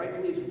wisely. So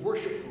rightfully is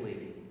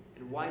worshipfully,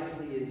 and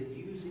wisely is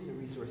using the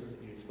resources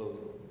at your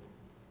disposal.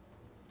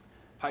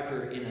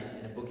 Piper, in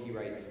a book he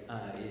writes,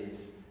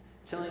 is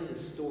telling the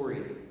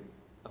story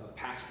of a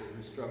pastor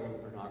who struggled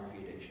with pornography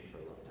addiction for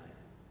a long time.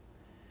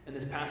 And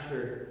this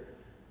pastor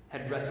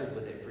had wrestled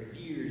with it for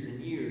years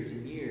and years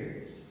and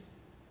years.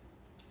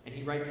 And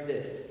he writes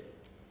this,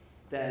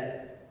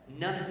 that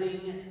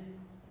nothing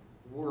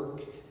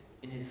worked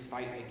in his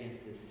fight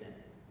against this sin.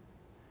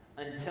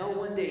 Until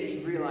one day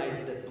he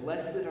realized that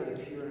blessed are the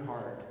pure in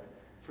heart,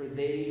 for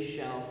they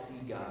shall see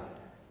God.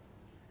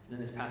 And then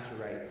this pastor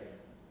writes,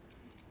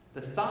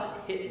 the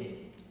thought hit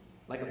me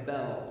like a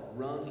bell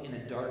rung in a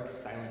dark,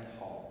 silent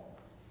hall.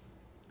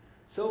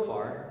 So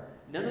far,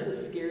 none of the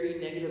scary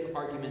negative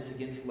arguments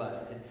against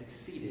lust had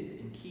succeeded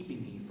in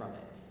keeping me from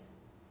it.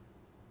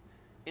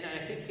 And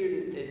I think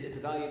here it's a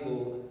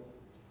valuable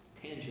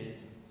tangent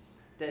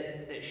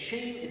that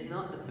shame is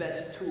not the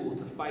best tool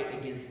to fight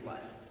against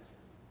lust.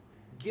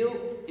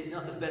 Guilt is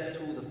not the best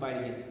tool to fight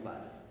against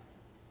lust.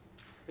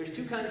 There's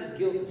two kinds of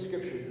guilt in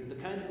Scripture. The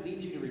kind that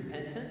leads you to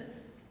repentance,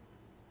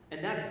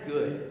 and that's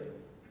good.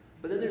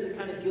 But then there's a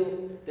kind of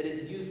guilt that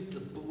is used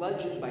as a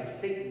bludgeon by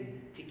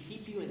Satan to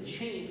keep you in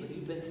chains when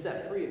you've been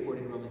set free,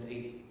 according to Romans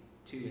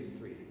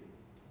 8:2-3.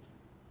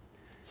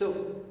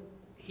 So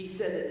he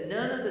said that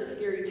none of the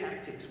scary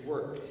tactics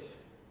worked.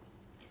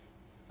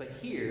 But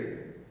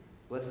here,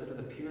 blessed are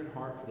the pure in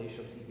heart, for they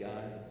shall see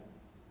God.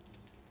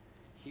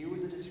 Here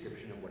was a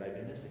description of what I'd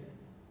been missing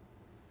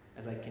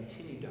as I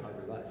continued to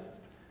harbor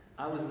lust.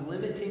 I was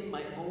limiting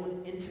my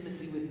own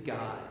intimacy with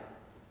God.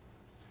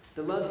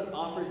 The love he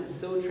offers is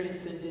so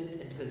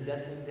transcendent and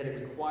possessing that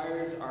it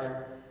requires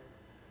our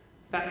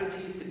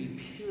faculties to be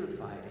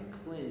purified and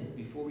cleansed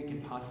before we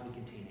can possibly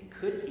contain it.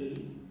 Could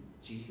he,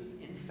 Jesus,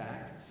 in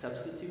fact,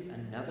 substitute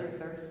another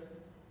thirst,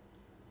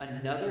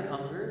 another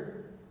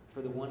hunger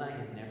for the one I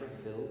had never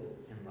filled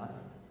in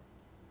lust?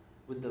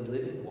 Would the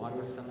living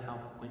water somehow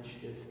quench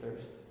this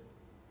thirst?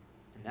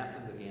 And that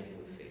was the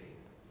gamble of faith.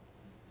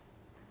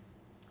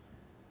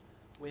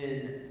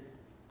 When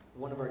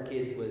one of our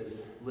kids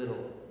was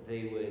little,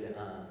 they would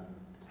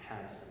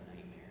have some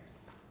nightmares.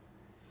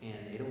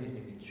 And it always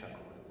made me chuckle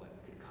at what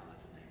could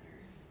cause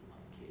nightmares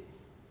among kids.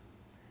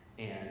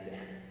 And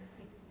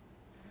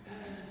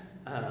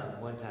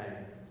one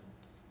time,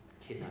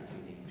 kid not to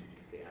be named,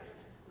 because they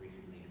asked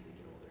recently as they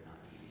get older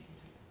not to be named,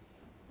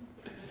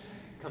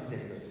 comes in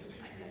and goes,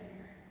 I had a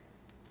nightmare. I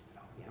said,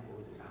 oh yeah, what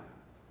was it about?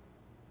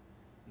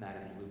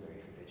 Madame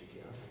Blueberry from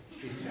VeggieTales.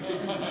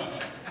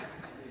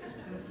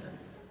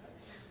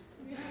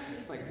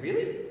 Like,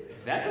 really?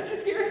 That's what you're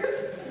scared of?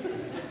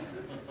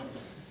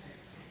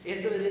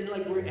 And so then,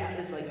 like, we're at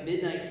this, like,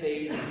 midnight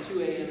phase,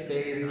 2 a.m.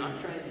 phase, and I'm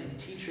trying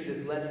to teach her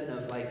this lesson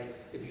of, like,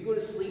 if you go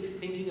to sleep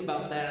thinking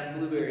about Madame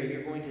Blueberry,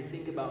 you're going to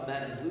think about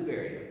Madame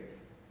Blueberry.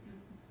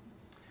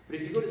 But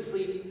if you go to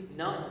sleep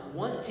not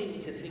wanting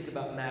to think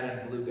about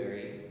Madame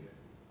Blueberry,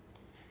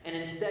 and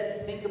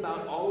instead think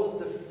about all of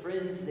the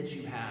friends that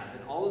you have,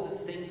 and all of the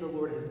things the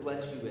Lord has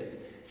blessed you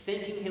with,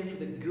 thanking Him for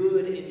the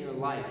good in your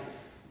life,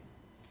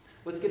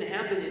 what's going to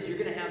happen is you're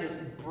going to have this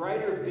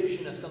brighter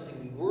vision of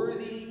something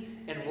worthy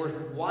and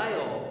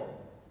worthwhile,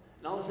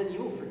 and all of a sudden you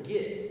will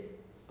forget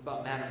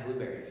about Madame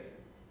Blueberry.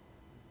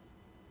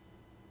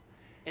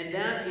 And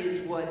that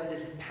is what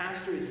this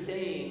pastor is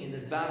saying in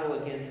this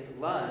battle against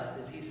lust,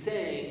 is he's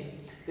saying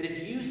that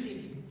if you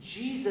see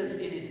Jesus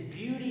in his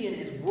beauty and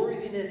his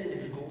worthiness and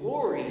his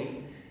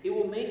glory, it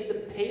will make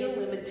the pale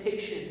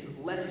imitations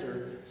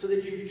lesser so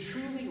that you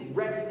truly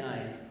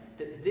recognize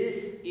that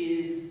this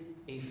is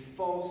a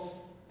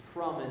false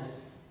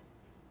promise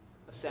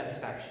of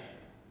satisfaction.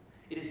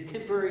 It is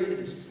temporary and it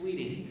is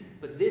fleeting,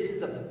 but this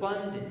is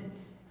abundant.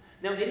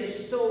 Now, it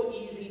is so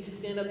easy to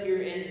stand up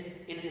here and,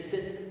 in a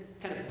sense,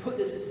 kind of put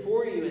this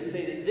before you and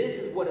say that this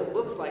is what it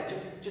looks like.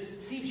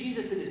 Just see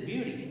Jesus in his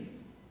beauty.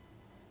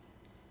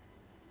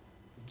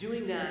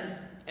 Doing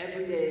that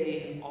every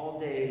day, all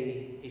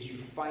day, as you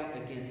fight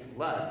against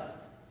lust,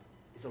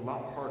 is a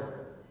lot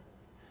harder.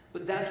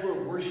 But that's where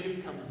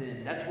worship comes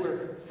in. That's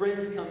where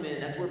friends come in.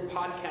 That's where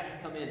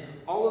podcasts come in.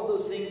 All of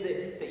those things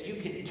that you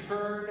can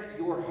turn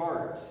your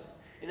heart.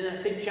 And in that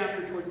same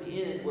chapter towards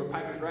the end where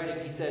Piper's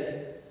writing, he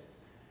says,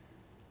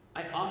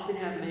 I often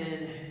have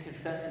men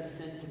confess a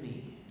sin to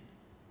me.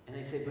 And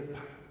they say, but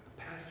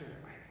Pastor,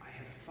 I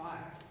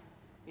fought.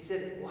 He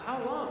said, well,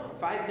 how long? For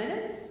 5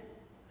 minutes?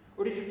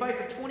 Or did you fight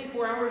for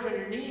 24 hours on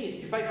your knees?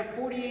 Did you fight for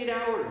 48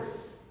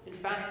 hours in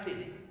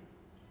fasting?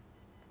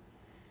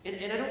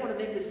 And I don't want to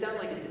make this sound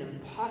like it's an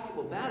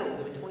impossible battle.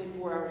 I mean,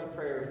 24 hours of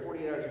prayer or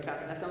 48 hours of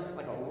fasting, that sounds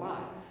like a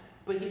lot.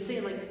 But he's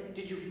saying, like,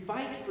 did you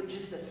fight for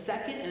just a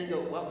second and then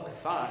go, well, I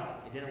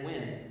fought, I didn't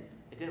win,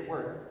 it didn't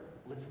work,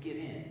 let's give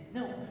in.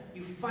 No,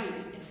 you fight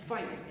and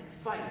fight and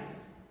fight.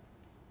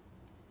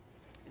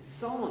 And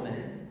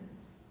Solomon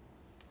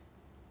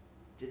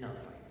did not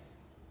fight.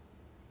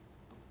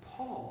 But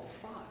Paul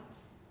fought.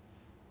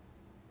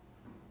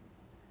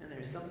 And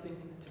there's something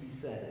to be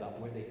said about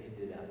where they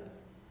ended up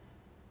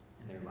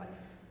in their life.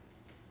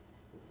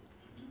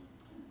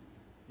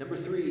 Number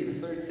 3, the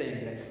third thing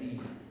that I see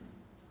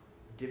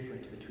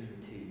different between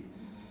the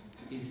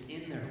two is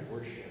in their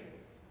worship.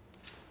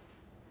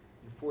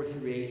 In 4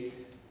 through 8,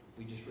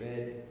 we just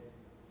read,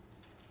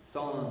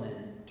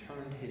 Solomon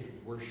turned his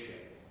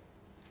worship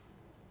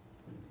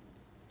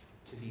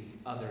to these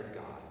other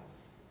gods.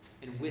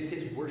 And with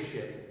his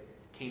worship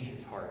came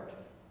his heart.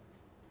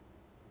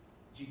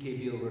 G.K.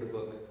 Beale wrote a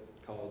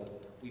book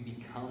called We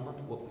Become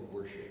What We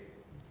Worship.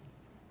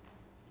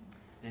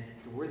 And it's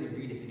a worthy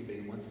read if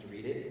anybody wants to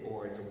read it,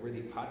 or it's a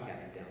worthy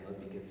podcast to download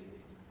because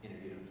he's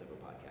interviewed on several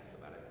podcasts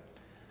about it.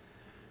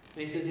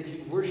 And he says, if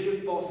you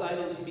worship false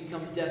idols, you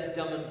become deaf,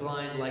 dumb, and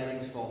blind like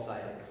these false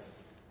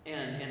idols.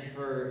 And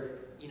for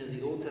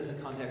the Old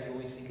Testament context, we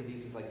always think of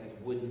these as like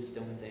these wooden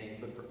stone things.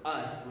 But for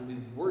us, when we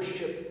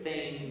worship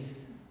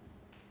things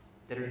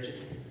that are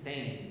just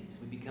things,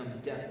 we become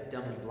deaf,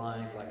 dumb, and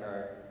blind like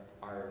our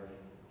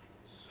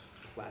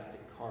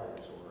plastic cars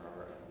or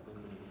our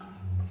aluminum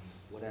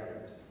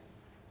whatevers.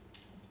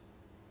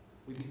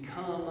 We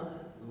become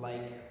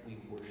like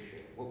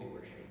what we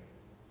worship.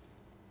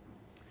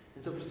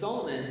 And so for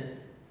Solomon,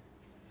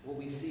 what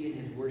we see in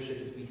his worship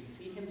is we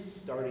see him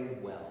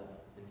starting well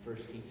in 1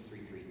 Kings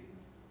 3:3.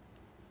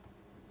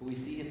 But we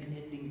see him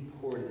ending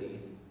poorly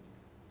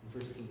in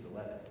 1 Kings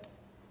 11.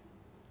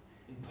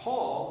 In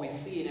Paul, we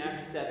see in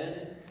Acts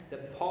 7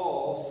 that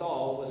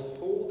Saul was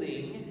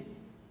holding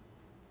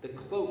the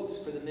cloaks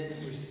for the men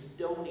who were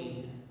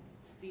stoning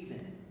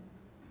Stephen.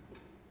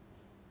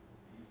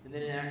 And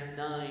then in Acts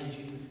 9,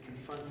 Jesus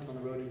confronts him on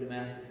the road to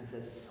Damascus and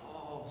says,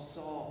 Saul,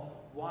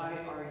 Saul, why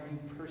are you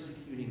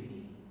persecuting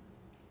me?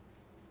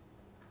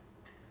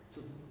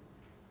 So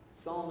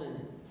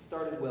Solomon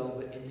started well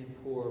but ended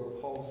poor.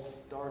 Paul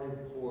started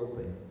poor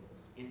but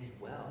ended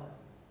well.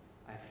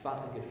 I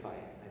fought the good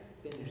fight.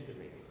 I finished the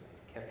race.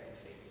 I kept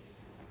the faith.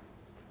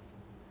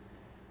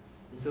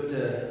 And so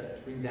to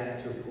bring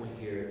that to a point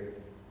here,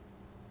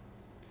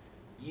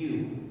 you,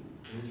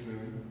 in this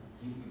room,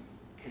 you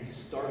can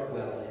start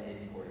well and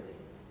end poorly.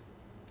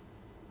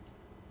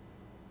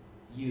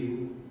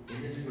 You,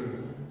 in this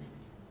room,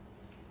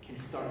 can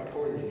start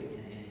poorly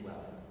and end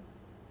well.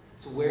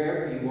 So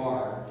wherever you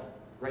are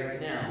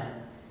right now,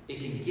 it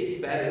can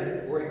get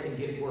better or it can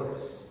get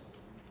worse.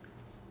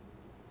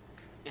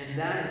 And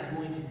that is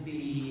going to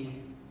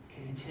be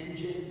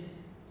contingent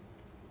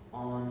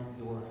on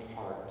your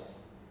heart.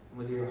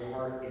 Whether your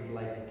heart is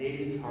like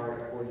David's heart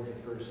according to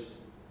 1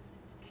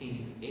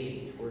 Kings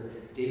 8, where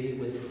David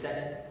was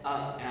set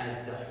up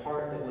as the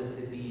heart that was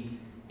to be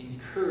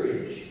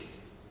encouraged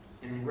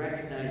and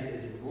recognized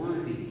as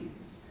worthy.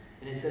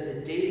 And it said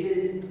that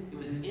David, it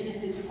was in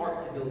his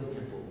heart to build the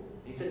temple.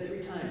 And he said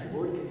 3 times, the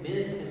Lord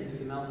commends him through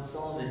the mouth of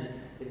Solomon,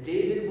 that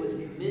David was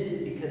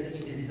commended because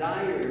he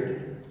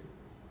desired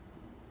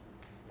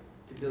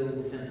to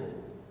build the temple.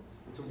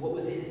 And so what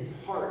was in his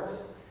heart?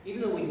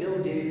 Even though we know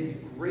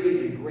David's grave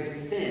and great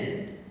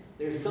sin,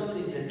 there's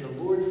something that the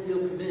Lord still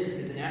commends,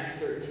 because in Acts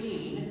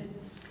 13,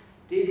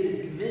 David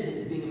is commended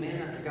as being a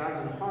man after God's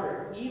own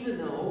heart, even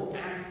though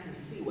Acts can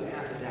see what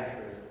happened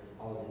after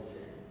all of his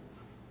sin.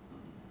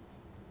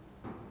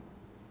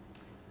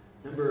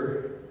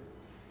 Number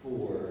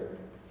 4,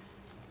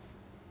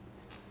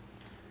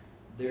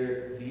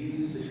 their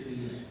views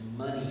between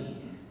money.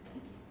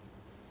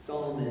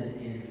 Solomon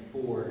in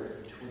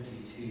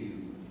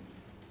 4:22.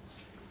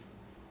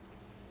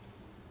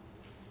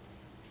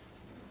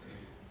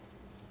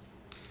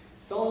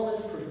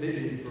 Solomon's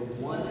provision for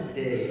one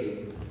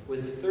day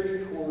was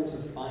 30 cores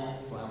of fine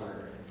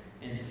flour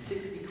and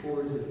 60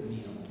 cores of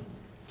meal,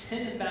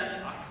 10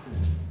 fat oxen,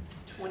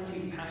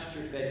 20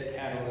 pasture-fed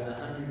cattle, and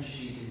 100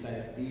 sheep,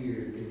 besides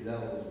deer,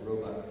 gazelles,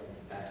 roebucks,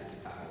 and fatted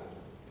fowl.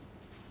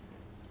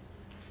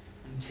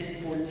 In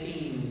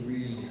 10:14, we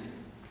read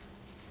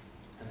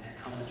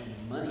how much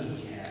money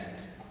he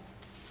had.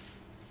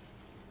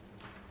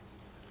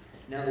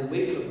 Now the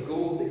weight of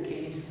gold that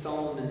came to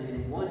Solomon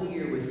in 1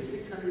 year was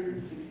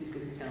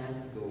 666 talents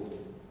of gold.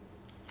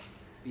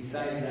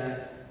 Besides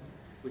that,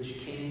 which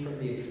came from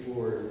the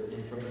explorers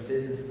and from the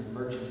business and the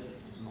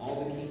merchants, from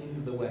all the kings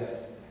of the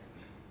west.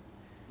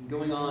 And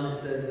going on, it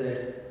says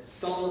that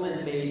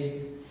Solomon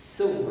made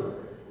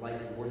silver like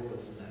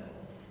worthless metal.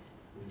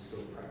 It was so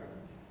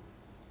prevalent.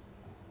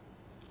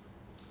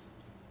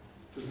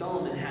 So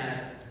Solomon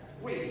had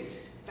great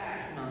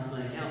vast amounts of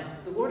money. Now,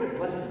 the Lord had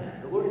blessed them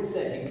that. The Lord had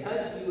said,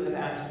 because you have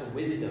asked for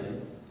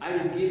wisdom, I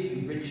will give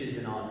you riches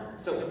and honor.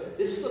 So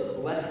this was a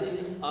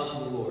blessing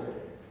of the Lord.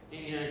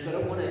 And so I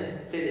don't want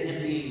to say that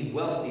him being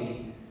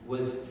wealthy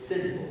was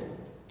sinful.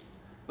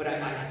 But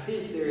I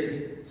think there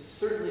is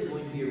certainly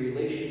going to be a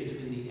relation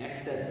between the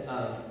excess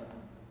of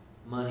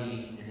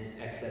money and his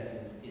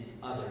excesses in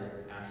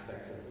other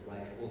aspects of his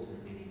life,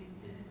 ultimately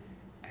in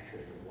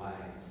excess of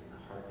wives and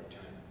the heart that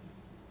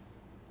turns.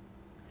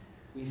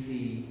 We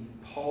see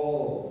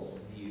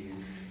Paul's view,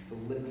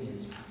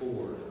 Philippians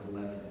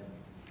 4:11.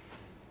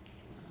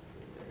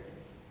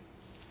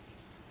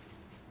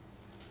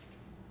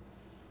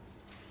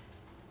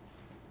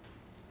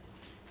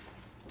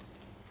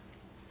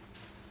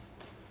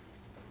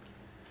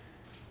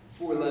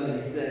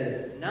 He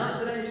says, not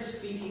that I am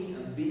speaking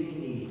of being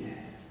in need,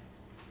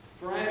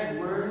 for I have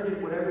learned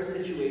in whatever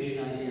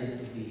situation I am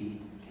to be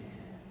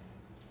content.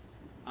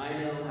 I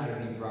know how to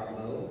be brought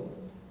low,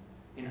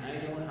 and I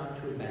know how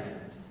to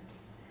abound.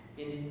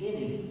 In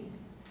any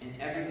and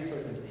every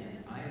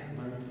circumstance, I have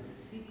learned the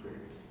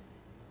secret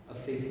of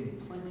facing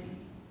plenty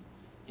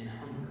and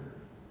hunger,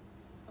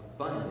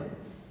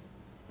 abundance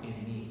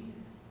and need.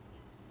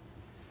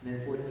 And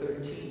then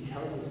 4:13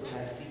 tells us what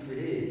that secret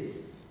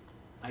is.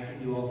 I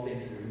can do all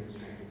things through him who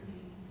strengthens me.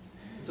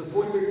 So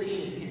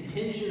 4:13 is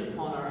contingent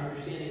upon our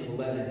understanding of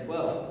 11 and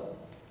 12.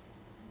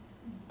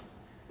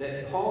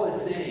 That Paul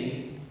is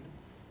saying,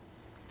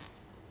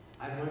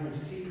 I've learned the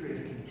secret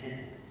of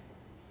contentment.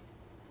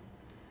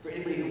 For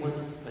anybody who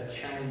wants a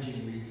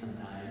challenging read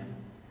sometime,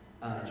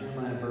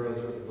 Jeremiah Burroughs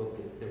wrote the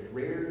book, The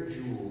Rare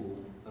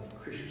Jewel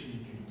of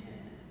Christian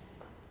Contentment.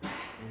 And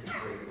it's a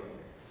great book.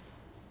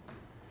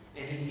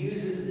 And he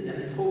uses,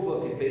 and this whole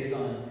book is based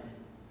on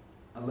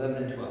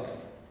 11 and 12.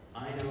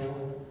 I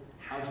know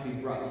how to be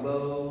brought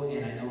low,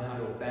 and I know how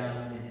to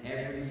abound in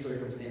every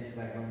circumstance.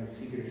 I've learned the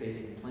secret of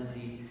facing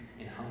plenty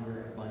and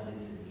hunger,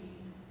 abundance, and need.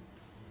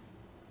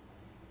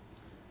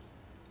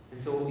 And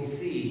so what we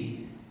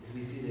see is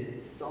we see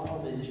that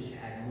Solomon just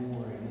had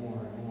more and more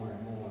and more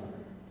and more.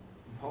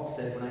 And Paul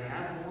said, when I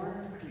have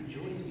more, I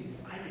rejoice because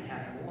I can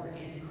have more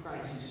in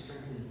Christ who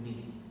strengthens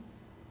me.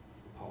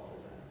 Paul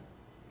says that.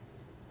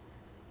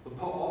 But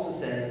Paul also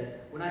says,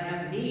 when I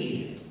have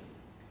need,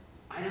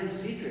 I know the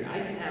secret. I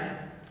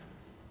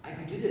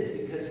can do this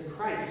because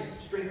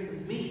Christ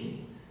strengthens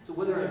me. So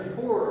whether I'm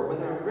poor or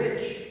whether I'm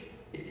rich,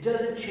 it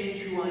doesn't change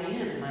who I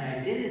am and my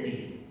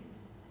identity.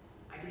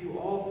 I can do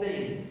all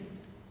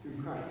things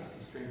through Christ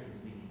who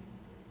strengthens me.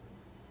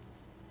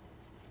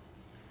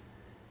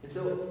 And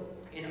so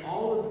in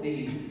all of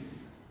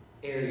these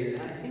areas,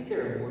 and I think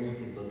there are more you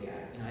could look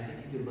at. I think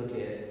you could look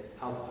at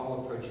how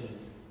Paul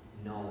approaches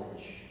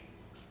knowledge,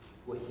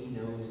 what he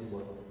knows and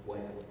what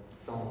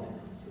Solomon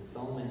knows. So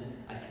Solomon,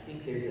 I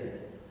think there's a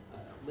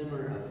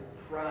glimmer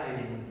of pride,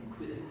 and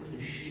when the Queen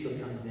of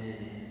Sheba comes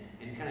in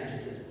and kind of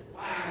just says,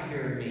 wow,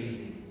 you're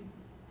amazing.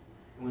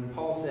 And when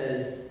Paul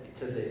says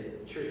to the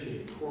church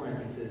in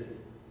Corinth, he says,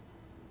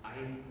 I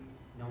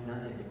know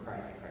nothing but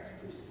Christ and Christ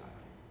crucified.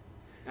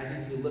 And I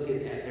think you look at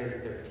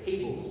their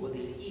tables, what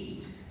they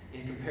eat,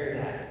 and compare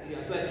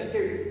that. So I think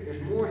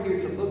there's more here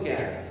to look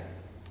at.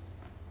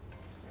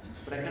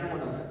 But I kind of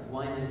want to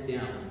wind this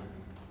down.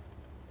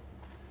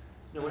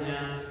 I want to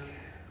ask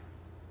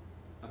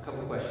a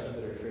couple questions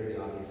that are fairly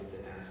obvious to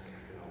ask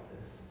after all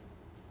this.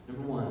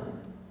 Number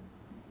one,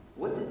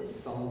 what did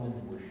Solomon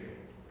worship?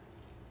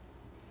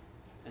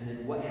 And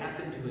then what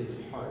happened to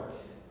his heart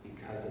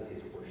because of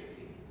his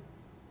worshiping?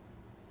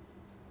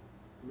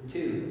 Number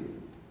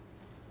two,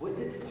 what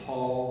did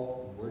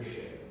Paul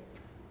worship?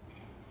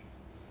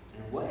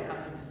 And what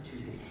happened to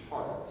his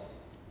heart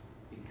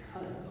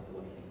because of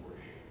what he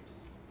worshipped?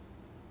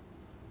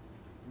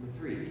 Number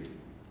three,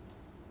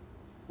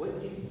 what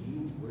do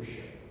you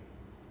worship?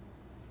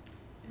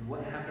 And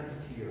what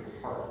happens to your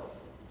heart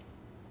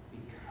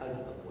because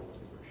of what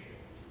you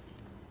worship?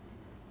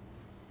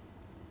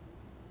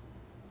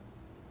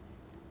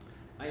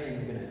 I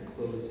am going to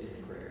close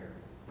in prayer.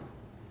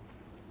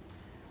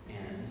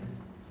 And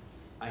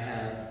I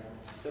have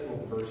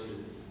several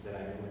verses that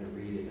I'm going to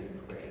read as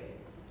I pray.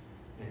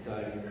 And so I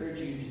encourage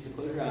you just to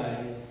close your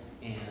eyes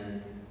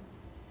and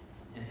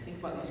think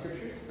about these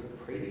scriptures,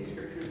 but pray these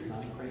scriptures as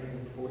I'm praying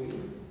them for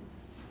you.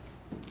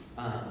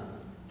 And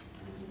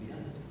we'll be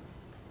done.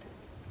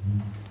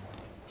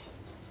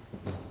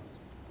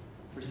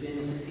 For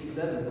Samuel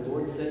 16:7, the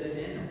Lord said to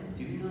Samuel,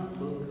 do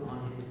not look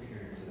on his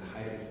appearance or the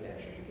height of his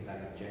stature, because I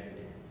rejected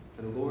him.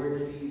 For the Lord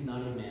sees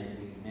not as man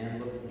sees. Man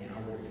looks on the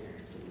outward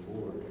appearance, but the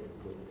Lord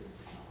looks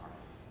on the heart.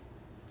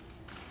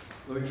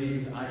 Lord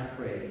Jesus, I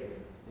pray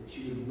that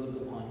you would look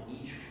upon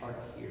each heart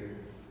here,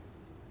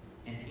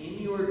 and in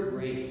your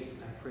grace,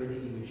 I pray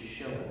that you would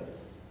show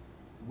us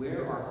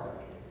where our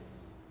heart is,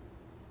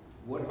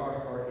 what our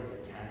heart is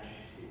attached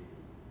to,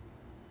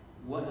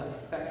 what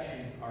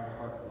affections our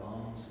heart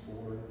longs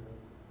for.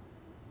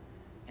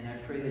 And I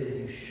pray that as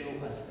you show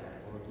us that,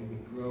 Lord, we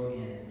would grow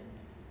in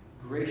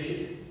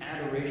gracious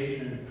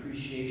adoration and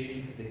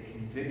appreciation for the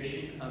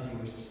conviction of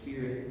your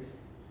Spirit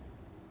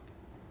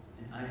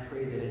And I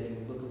pray that as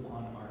you look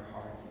upon our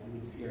hearts, that you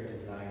would see our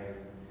desire,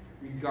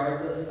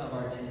 regardless of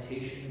our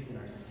temptations and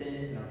our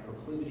sins and our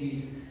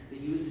proclivities, that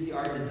you would see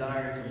our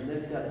desire to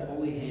lift up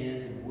holy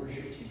hands and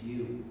worship to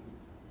you.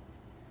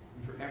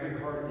 And for every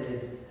heart that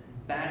is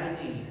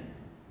battling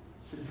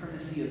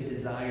supremacy of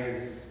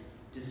desires,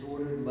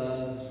 disordered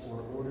loves,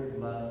 or ordered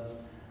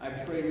loves, I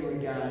pray,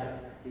 Lord God,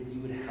 that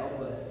you would help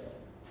us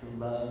to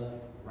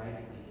love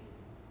rightly.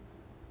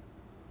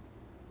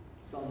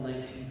 Psalm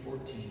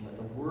 19:14, let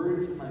the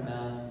words of my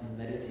mouth and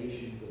the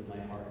meditations of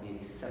my heart be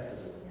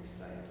acceptable in your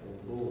sight,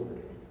 O Lord,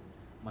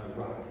 my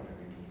rock and my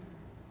redeemer.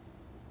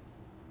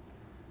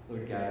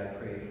 Lord God, I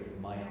pray for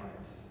my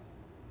heart,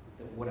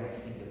 that what I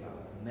think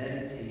about, the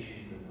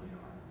meditations of my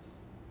heart,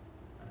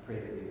 I pray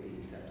that they would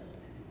be acceptable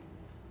to you.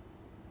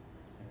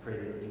 I pray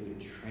that you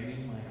would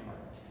train my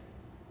heart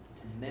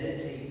to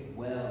meditate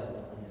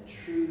well on the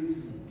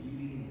truths and the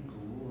beauty and the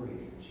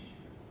glories of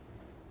Jesus.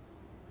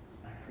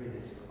 And I pray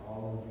this for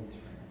all of these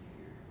friends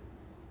here.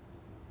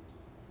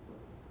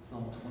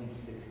 Psalm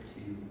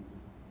 26:2.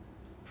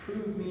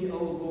 Prove me, O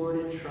Lord,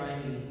 and try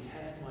me.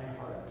 Test my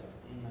heart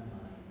and my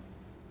mind.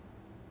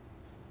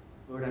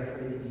 Lord, I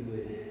pray that you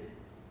would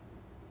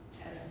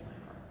test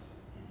my heart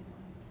and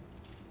mind.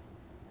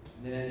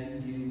 And that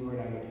as you do, Lord,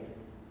 I would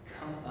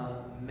come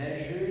up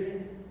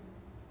measured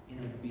in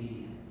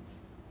obedience.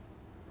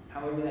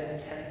 However that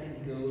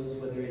testing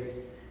goes, whether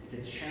it's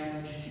a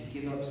challenge to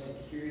give up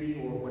security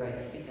or what I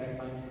think I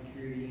find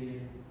security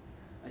in,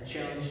 a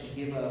challenge to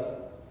give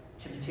up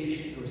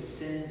temptations or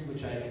sins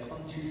which I have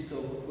clung to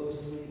so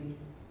closely.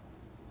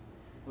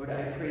 Lord,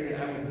 I pray that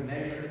I would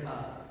measure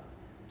up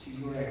to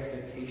your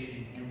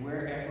expectation, and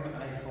wherever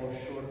I fall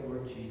short,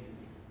 Lord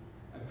Jesus,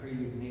 I pray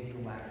you would make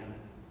the lacking,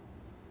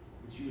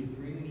 that you would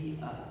bring me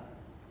up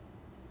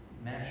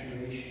in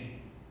maturation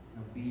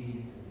and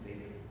obedience and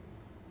faithfulness.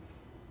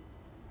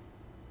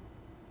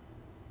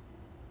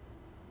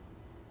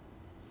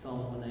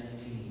 Psalm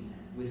 119,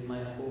 with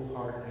my whole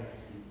heart I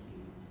seek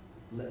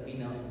you. Let me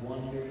not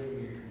wander from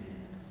your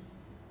commandments.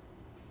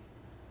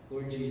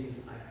 Lord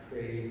Jesus, I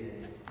pray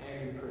that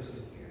every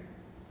person here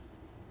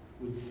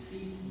would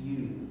seek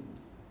you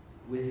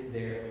with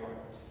their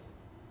heart.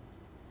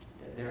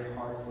 That their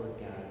hearts, Lord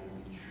God,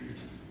 would be true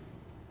to you.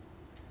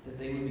 That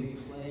they would be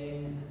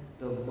playing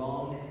the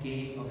long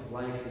game of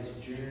life,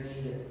 this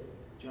journey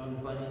that John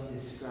Bunyan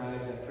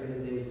describes. I pray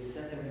that they would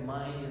set their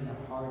mind and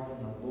their hearts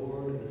on the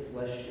Lord of the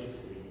celestial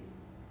city.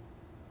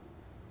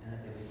 And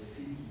that they would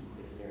seek you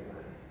with their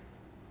life.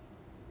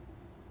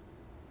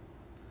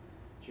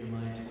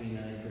 Jeremiah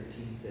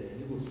 29:13 says,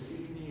 you will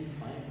seek me and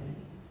find me.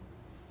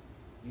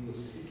 You will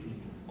seek me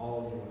with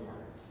all your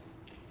heart.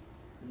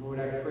 And Lord,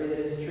 I pray that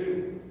it's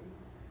true,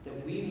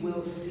 that we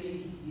will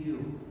seek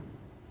you.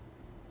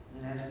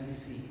 And as we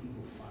seek, we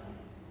will find.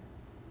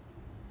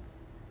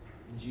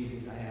 And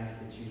Jesus, I ask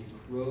that you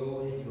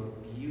grow your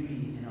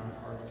beauty in our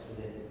hearts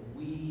so that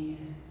we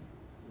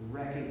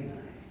recognize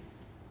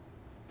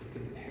the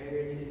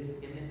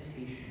comparative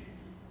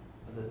imitations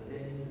of the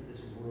things that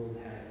this world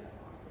has to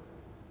offer.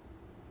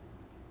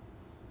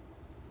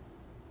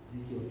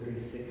 Ezekiel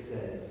 36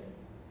 says,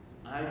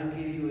 I will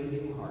give you a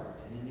new heart,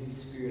 and a new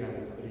spirit I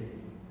will put in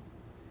you.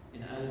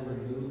 And I will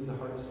remove the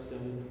heart of stone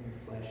from your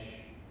flesh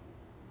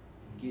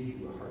and give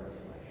you a heart of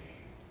flesh.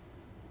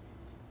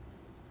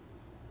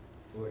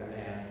 Lord,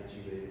 I ask that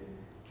you would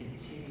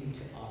continue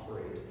to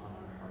operate on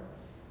our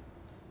hearts.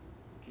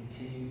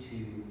 Continue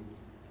to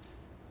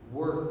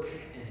work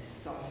and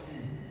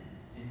soften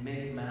and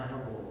make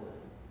malleable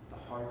the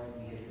hearts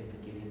that we have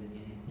been given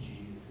in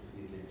Jesus as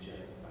we have been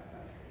justified by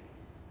faith.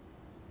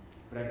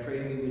 But I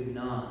pray we would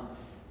not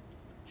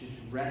just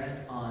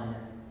rest on,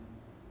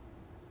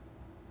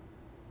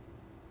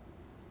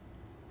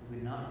 we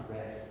would not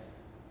rest,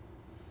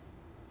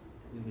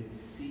 that we would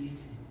seek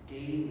to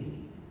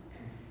daily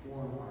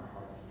conform our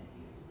hearts to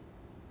you.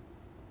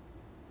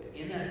 But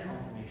in that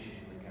confirmation,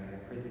 Lord God, I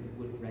pray that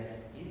we would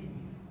rest in you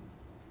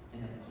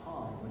and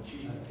upon what you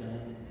have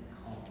done and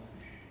accomplished.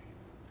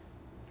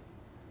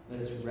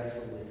 Let us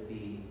wrestle with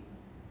the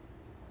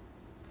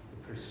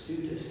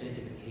pursuit of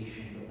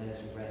sanctification, but let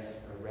us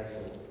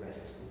wrestle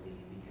restfully,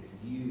 because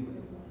you are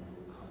the one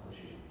who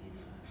accomplishes in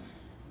us.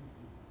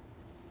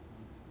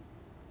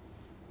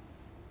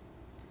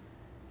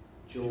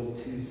 Joel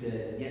 2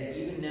 says, yet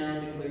even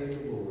now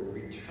declares the Lord,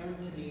 return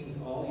to me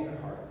with all your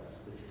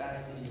hearts, with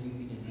fasting and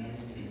weeping and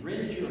mourning, and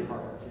rend your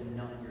hearts and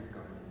not your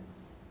garments.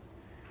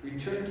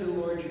 Return to the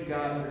Lord your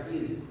God, for he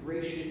is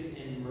gracious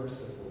and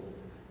merciful,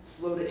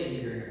 slow to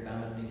anger and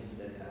abounding in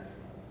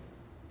steadfast love.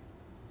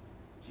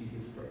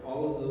 Jesus, for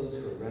all of those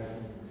who are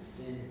wrestling with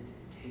sin and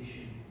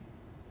temptation,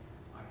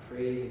 I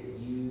pray that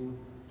you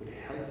would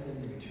help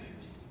them return to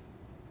you.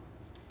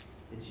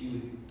 That you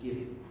would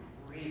give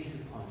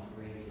grace upon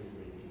grace as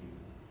they do.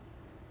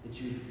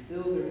 That you would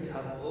fill their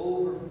cup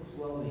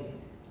overflowing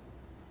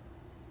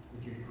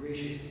with your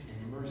gracious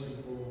and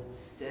merciful,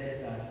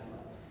 steadfast love.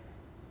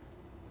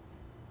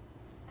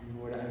 And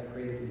Lord, I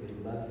pray that we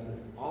would love you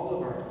with all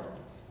of our heart,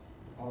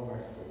 with all of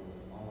our soul,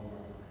 with all of our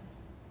mind.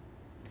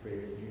 I pray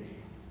this in your name.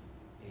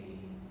 Amen.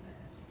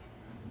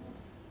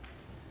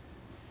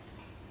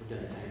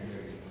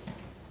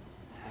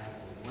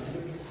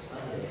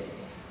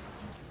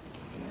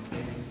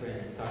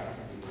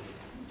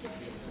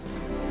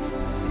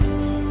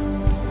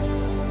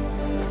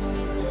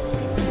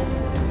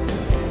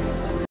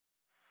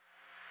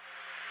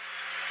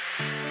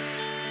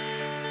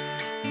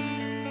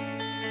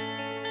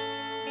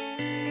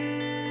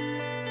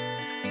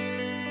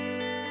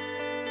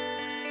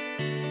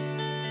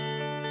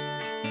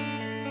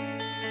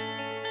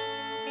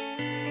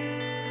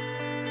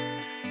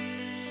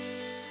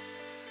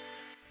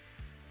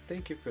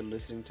 Thank you for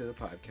listening to the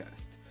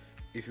podcast.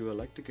 If you would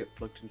like to get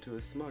plugged into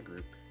a small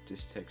group,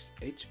 just text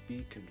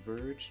HB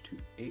Converge to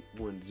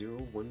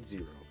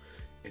 81010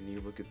 and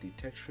you will get the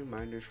text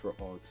reminders for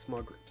all the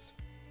small groups.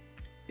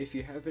 If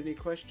you have any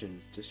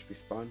questions, just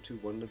respond to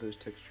one of those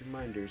text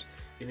reminders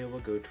and it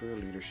will go to our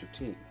leadership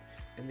team,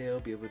 and they will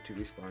be able to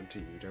respond to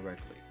you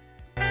directly.